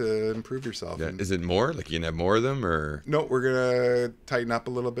daily to improve yourself. Yeah. Is it more? Like you can have more of them or? No, we're going to tighten up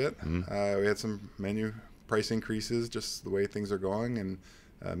a little bit. We had some menu price increases, just the way things are going, and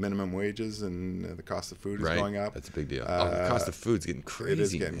minimum wages and the cost of food is going up. That's a big deal. The cost of food's getting crazy. It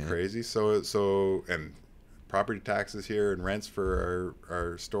is getting crazy. So and property taxes here and rents for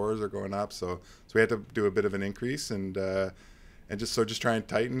our stores are going up. So we had to do a bit of an increase and just try and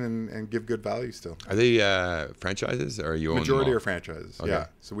tighten and give good value still. Are they franchises or you own Majority them all? are franchises. Okay. Yeah.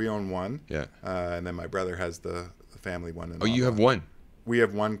 So we own one. Yeah. And then my brother has the family one. Oh, you have one. We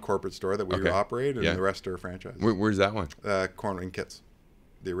have one corporate store that we operate, and the rest are franchises. Where's that one? Corner in Kitts,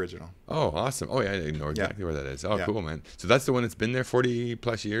 the original. Oh, awesome. Oh, yeah, I know exactly where that is. Oh, cool, man. So that's the one that's been there 40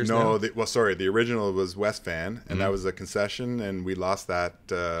 plus years now? The original was West Van, and that was a concession, and we lost that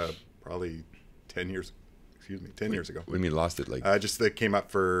probably 10 years ago. What do you mean lost it? Like just that came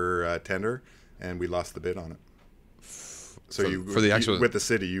up for tender, and we lost the bid on it. So with the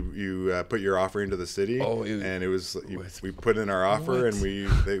city, you put your offer into the city, and it was we put in our offer, and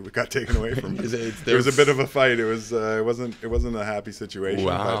they got taken away from us. There was a bit of a fight. It wasn't a happy situation.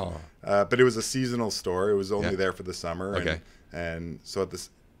 Wow. But it was a seasonal store. It was only there for the summer. Okay. And so at this,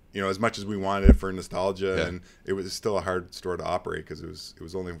 as much as we wanted it for nostalgia, and it was still a hard store to operate because it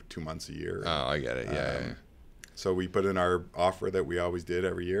was only 2 months a year. Oh, I get it. Yeah. So we put in our offer that we always did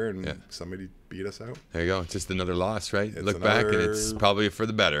every year, and somebody beat us out. There you go. It's just another loss, right? Look back, and it's probably for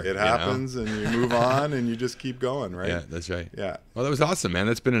the better. It happens, and you move on, and you just keep going, right? Yeah, that's right. Yeah. Well, that was awesome, man.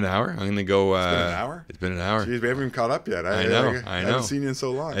 That's been an hour. I'm going to go. It's been an hour? It's been an hour. Jeez, we haven't even caught up yet. I know. I haven't seen you in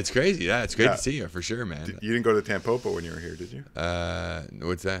so long. It's crazy. Yeah, it's great to see you, for sure, man. You didn't go to Tampopo when you were here, did you?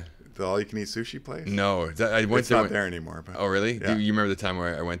 What's that? The all-you-can-eat sushi place? No, it's not there anymore. But, oh, really? Yeah. Do you remember the time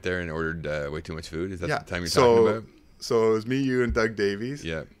where I went there and ordered way too much food? Is that the time you're talking about? So it was me, you, and Doug Davies.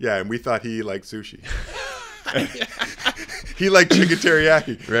 Yeah. Yeah, and we thought he liked sushi. He liked chicken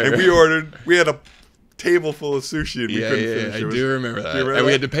teriyaki. And we had a table full of sushi and we couldn't finish. I do remember that. And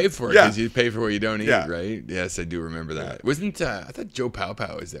we had to pay for it because you pay for what you don't eat, right? Yes, I do remember that. Wasn't I thought Joe Pow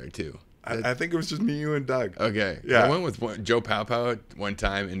Pow was there too. I think it was just me, you, and Doug. Okay. Yeah. I went with Joe Pow Pow one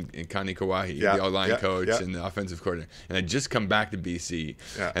time in Connie Kawahi, the O-line coach and the offensive coordinator. And I'd just come back to BC.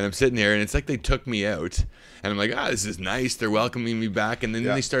 Yeah. And I'm sitting there, and it's like they took me out. And I'm like, this is nice. They're welcoming me back. And then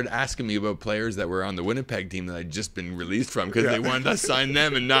they started asking me about players that were on the Winnipeg team that I'd just been released from because they wanted to sign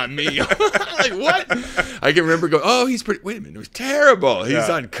them and not me. Like, what? I can remember going, he's pretty. Wait a minute. It was terrible. He's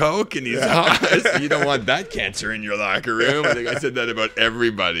on coke and he's hot. You don't want that cancer in your locker room. I think I said that about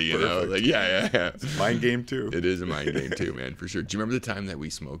everybody, you know. Like, It's a mind game, too. It is a mind game, too, man, for sure. Do you remember the time that we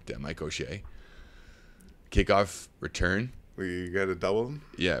smoked Mike O'Shea? Kickoff return. We got to double him?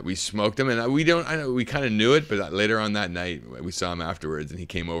 Yeah, we smoked him, and I know we kind of knew it, but later on that night, we saw him afterwards, and he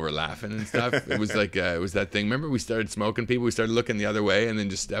came over laughing and stuff. It was like, it was that thing. Remember, we started smoking people, we started looking the other way, and then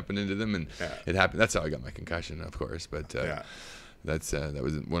just stepping into them, and it happened. That's how I got my concussion, of course, but that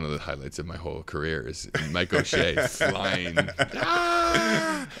was one of the highlights of my whole career is Mike O'Shea flying.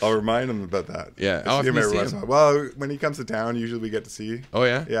 I'll remind him about that. Yeah. I see him every once in a while. Well, when he comes to town, usually we get to see. Oh,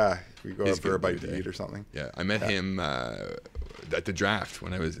 yeah? Yeah. We go out for a bite to eat or something. Yeah. I met him at the draft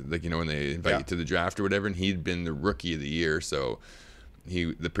when I was, like, when they invite you to the draft or whatever, and he'd been the rookie of the year, so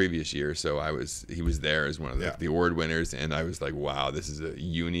the previous year, so he was there as one of the award winners, and I was like, wow, this is a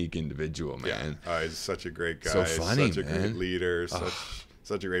unique individual, man. Yeah. He's such a great guy. So funny, such a great leader,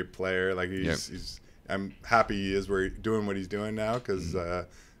 such a great player. Like I'm happy he is doing what he's doing now, because I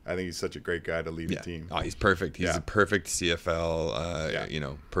think he's such a great guy to lead a team. Oh, he's perfect. He's a perfect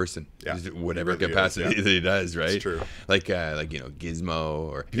CFL person. Yeah. Whatever really capacity that he does, right? It's true. Like Gizmo,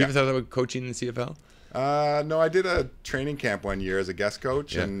 or have you ever thought about coaching in the CFL? No, I did a training camp one year as a guest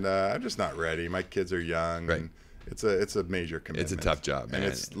coach, and I'm just not ready. My kids are young, and it's a major commitment. It's a tough job, man.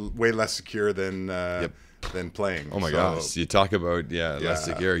 And it's way less secure than playing. Oh my gosh, you talk about less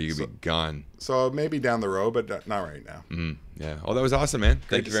secure, you could be gone. So maybe down the road, but not right now. Yeah. Oh, that was awesome, man.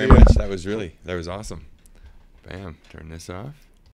 Thank you very much. That was awesome. Bam. Turn this off.